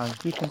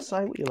 you can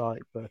say what you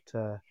like, but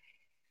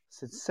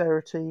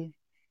sincerity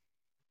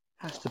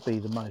has to be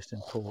the most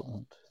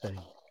important thing.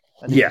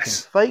 And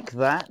yes, you can fake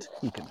that.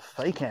 You can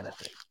fake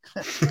anything.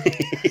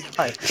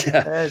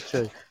 That's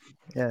true.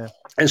 Yeah,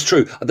 it's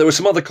true. There were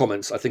some other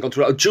comments I think on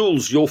Twitter.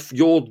 Jules, your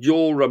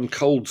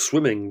cold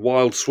swimming,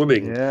 wild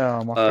swimming.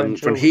 Yeah, my friend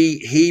Jules.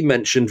 He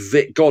mentioned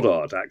Vic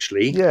Goddard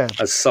actually,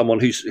 as someone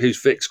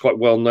who's Vic's quit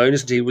well known,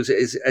 isn't he?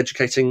 Is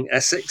educating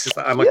Essex? Is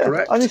that am I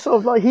correct? And it's sort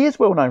of like he is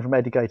well known from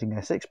educating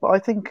Essex, but I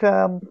think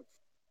that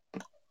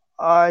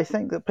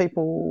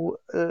people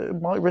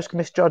might risk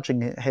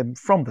misjudging him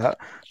from that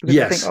because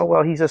they think, oh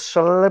well, he's a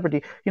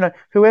celebrity. You know,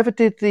 whoever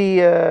did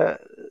the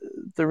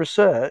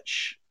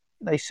research.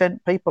 They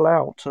sent people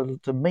out to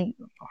meet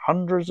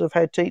hundreds of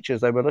head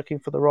teachers. They were looking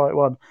for the right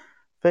one.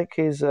 Vic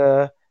is.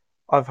 I've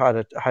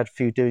had a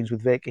few doings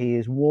with Vic. He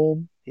is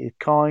warm. He is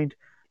kind.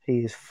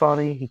 He is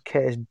funny. He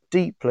cares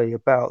deeply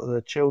about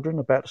the children,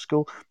 about the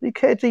school. He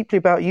cared deeply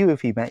about you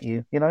if he met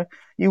you. You know,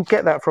 you'll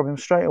get that from him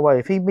straight away.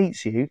 If he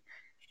meets you,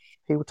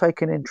 he will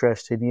take an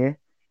interest in you.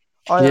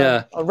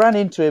 I ran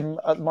into him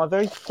at my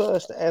very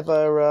first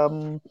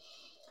ever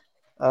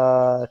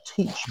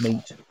teach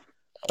meet.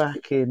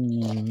 Back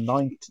in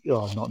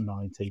 2000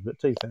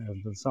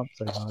 and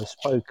something, I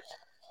spoke.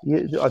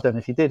 I don't know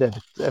if you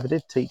ever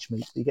did teach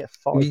me. You get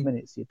 5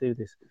 minutes. You do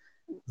this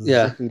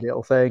zippy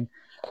little thing.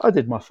 I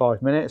did my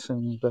 5 minutes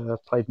and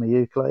played my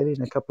ukulele,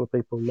 and a couple of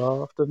people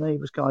laughed, and he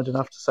was kind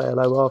enough to say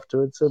hello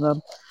afterwards.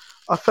 And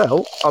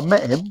I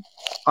met him,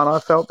 and I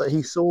felt that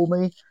he saw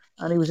me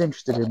and he was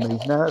interested in me.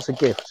 Now that's a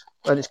gift,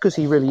 and it's because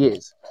he really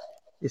is.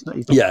 He's not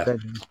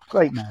pretending.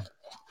 Great man.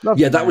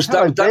 Lovely man. That was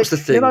the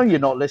thing. You know, you're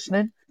not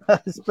listening.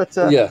 But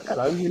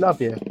hello, you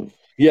love you.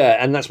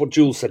 Yeah, and that's what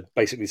Jules said,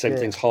 basically same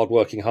things: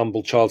 hardworking,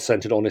 humble,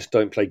 child-centered, honest,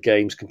 don't play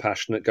games,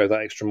 compassionate, go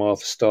that extra mile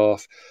for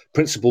staff,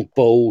 principled,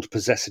 bold,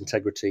 possess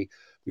integrity.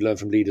 We learn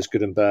from leaders,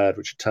 good and bad,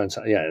 which it turns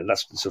out, and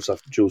that's the sort of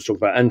stuff Jules talked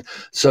about. And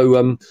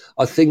so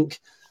I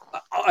think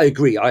I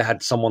agree. I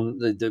had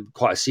someone,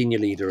 quite a senior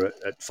leader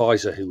at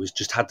Pfizer, who was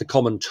just had the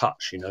common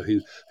touch, you know,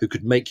 who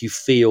could make you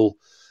feel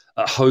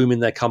at home in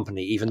their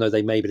company, even though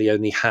they maybe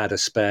only had a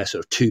spare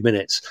sort of 2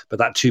 minutes, but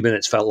that 2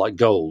 minutes felt like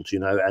gold, you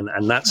know,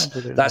 and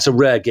that's a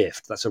rare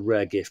gift. That's a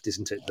rare gift,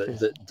 isn't it?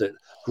 That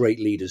great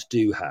leaders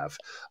do have,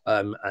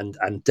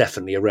 and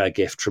definitely a rare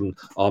gift from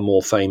our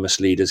more famous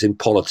leaders in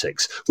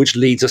politics, which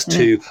leads us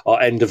to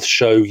our end of the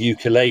show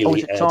ukulele. Oh,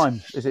 is it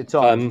time? Is it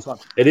time?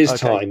 It is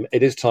time.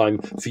 It is time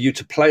for you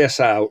to play us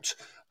out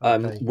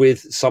with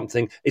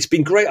something. It's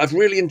been great. I've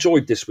really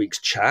enjoyed this week's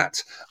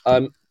chat.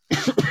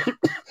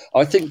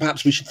 I think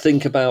perhaps we should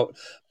think about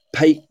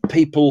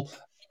people,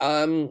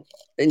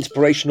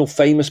 inspirational,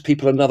 famous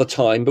people another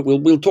time, but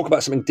we'll talk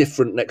about something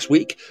different next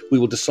week. We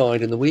will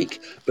decide in the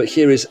week. But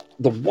here is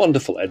the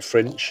wonderful Ed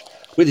Frinch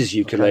with his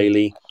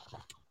ukulele.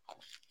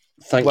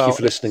 Thank you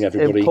for listening,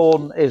 everybody. It's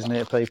important, isn't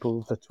it,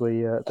 people,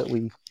 that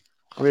we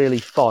really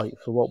fight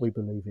for what we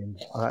believe in.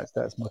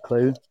 That's my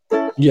clue.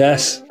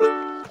 Yes.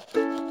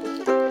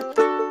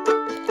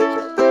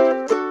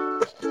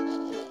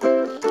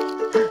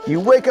 You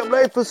wake up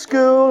late for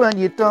school and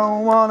you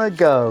don't want to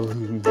go.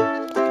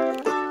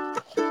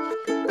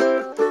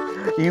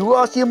 You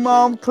ask your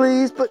mom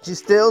please, but she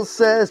still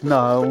says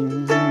no.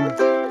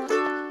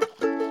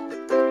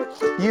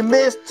 You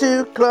missed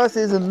 2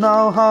 classes and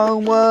no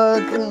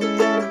homework.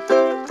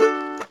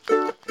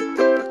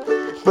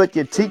 But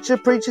your teacher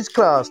preaches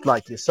class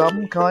like you're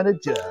some kind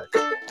of jerk.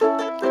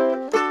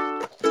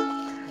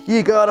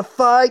 You gotta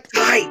fight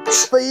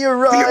for your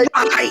right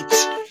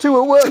to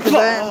a work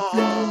event.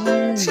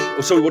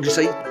 Oh, sorry, what did you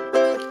say?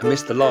 I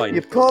missed the line.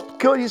 Your pop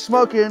caught you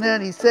smoking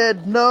and he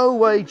said, no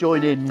way,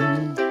 join in.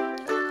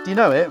 Do you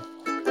know it?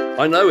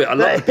 I know it. I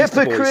love the Beastie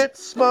Boys. Hypocrite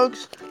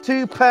smokes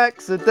 2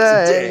 packs a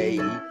day.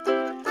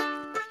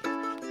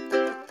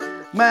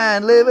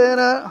 Man, living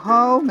at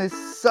home is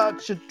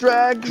such a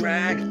drag.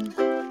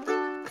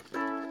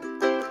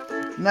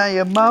 Now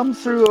your mum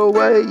threw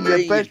away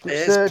your best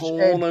research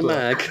porno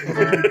mag.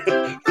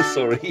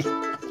 Sorry.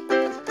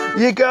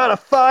 You gotta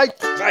fight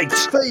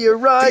for your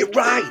right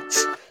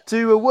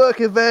to a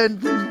work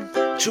event.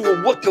 That's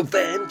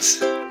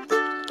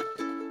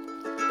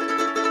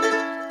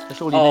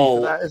all you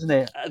need for that, isn't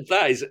it?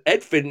 That is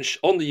Ed Finch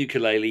on the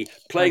ukulele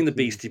playing the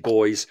Beastie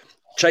Boys,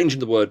 changing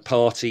the word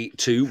party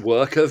to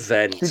work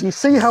event. Did you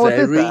see how I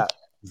did that?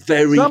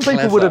 Very Some clever.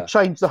 people would have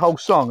changed the whole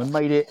song and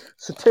made it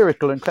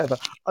satirical and clever.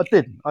 I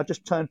didn't. I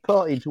just turned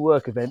party into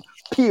work event.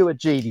 Pure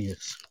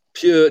genius.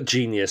 Pure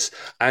genius.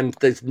 And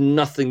there's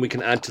nothing we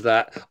can add to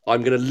that.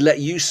 I'm going to let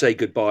you say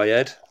goodbye,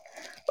 Ed.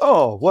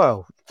 Oh,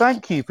 well,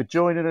 thank you for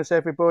joining us,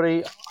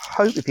 everybody. I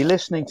hope if you're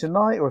listening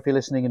tonight or if you're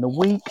listening in the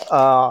week,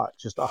 I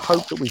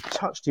hope that we've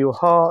touched your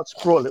hearts,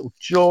 brought a little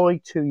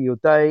joy to your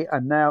day.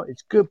 And now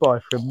it's goodbye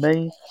from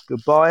me.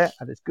 Goodbye.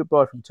 And it's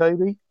goodbye from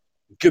Toby.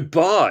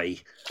 Goodbye.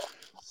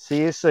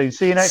 See you soon.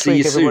 See you next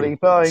week, everybody. Soon.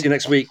 Bye. See you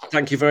next week.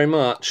 Thank you very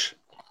much.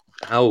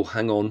 Oh,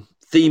 hang on.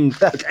 Theme.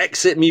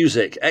 Exit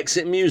music.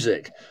 Exit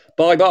music.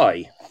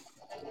 Bye-bye.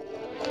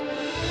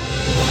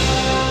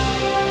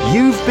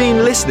 You've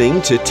been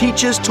listening to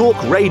Teachers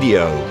Talk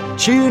Radio.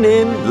 Tune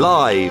in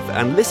live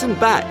and listen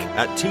back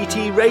at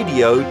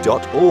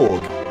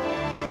ttradio.org.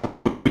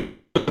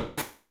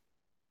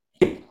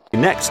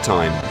 Next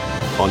time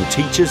on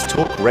Teachers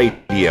Talk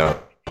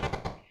Radio.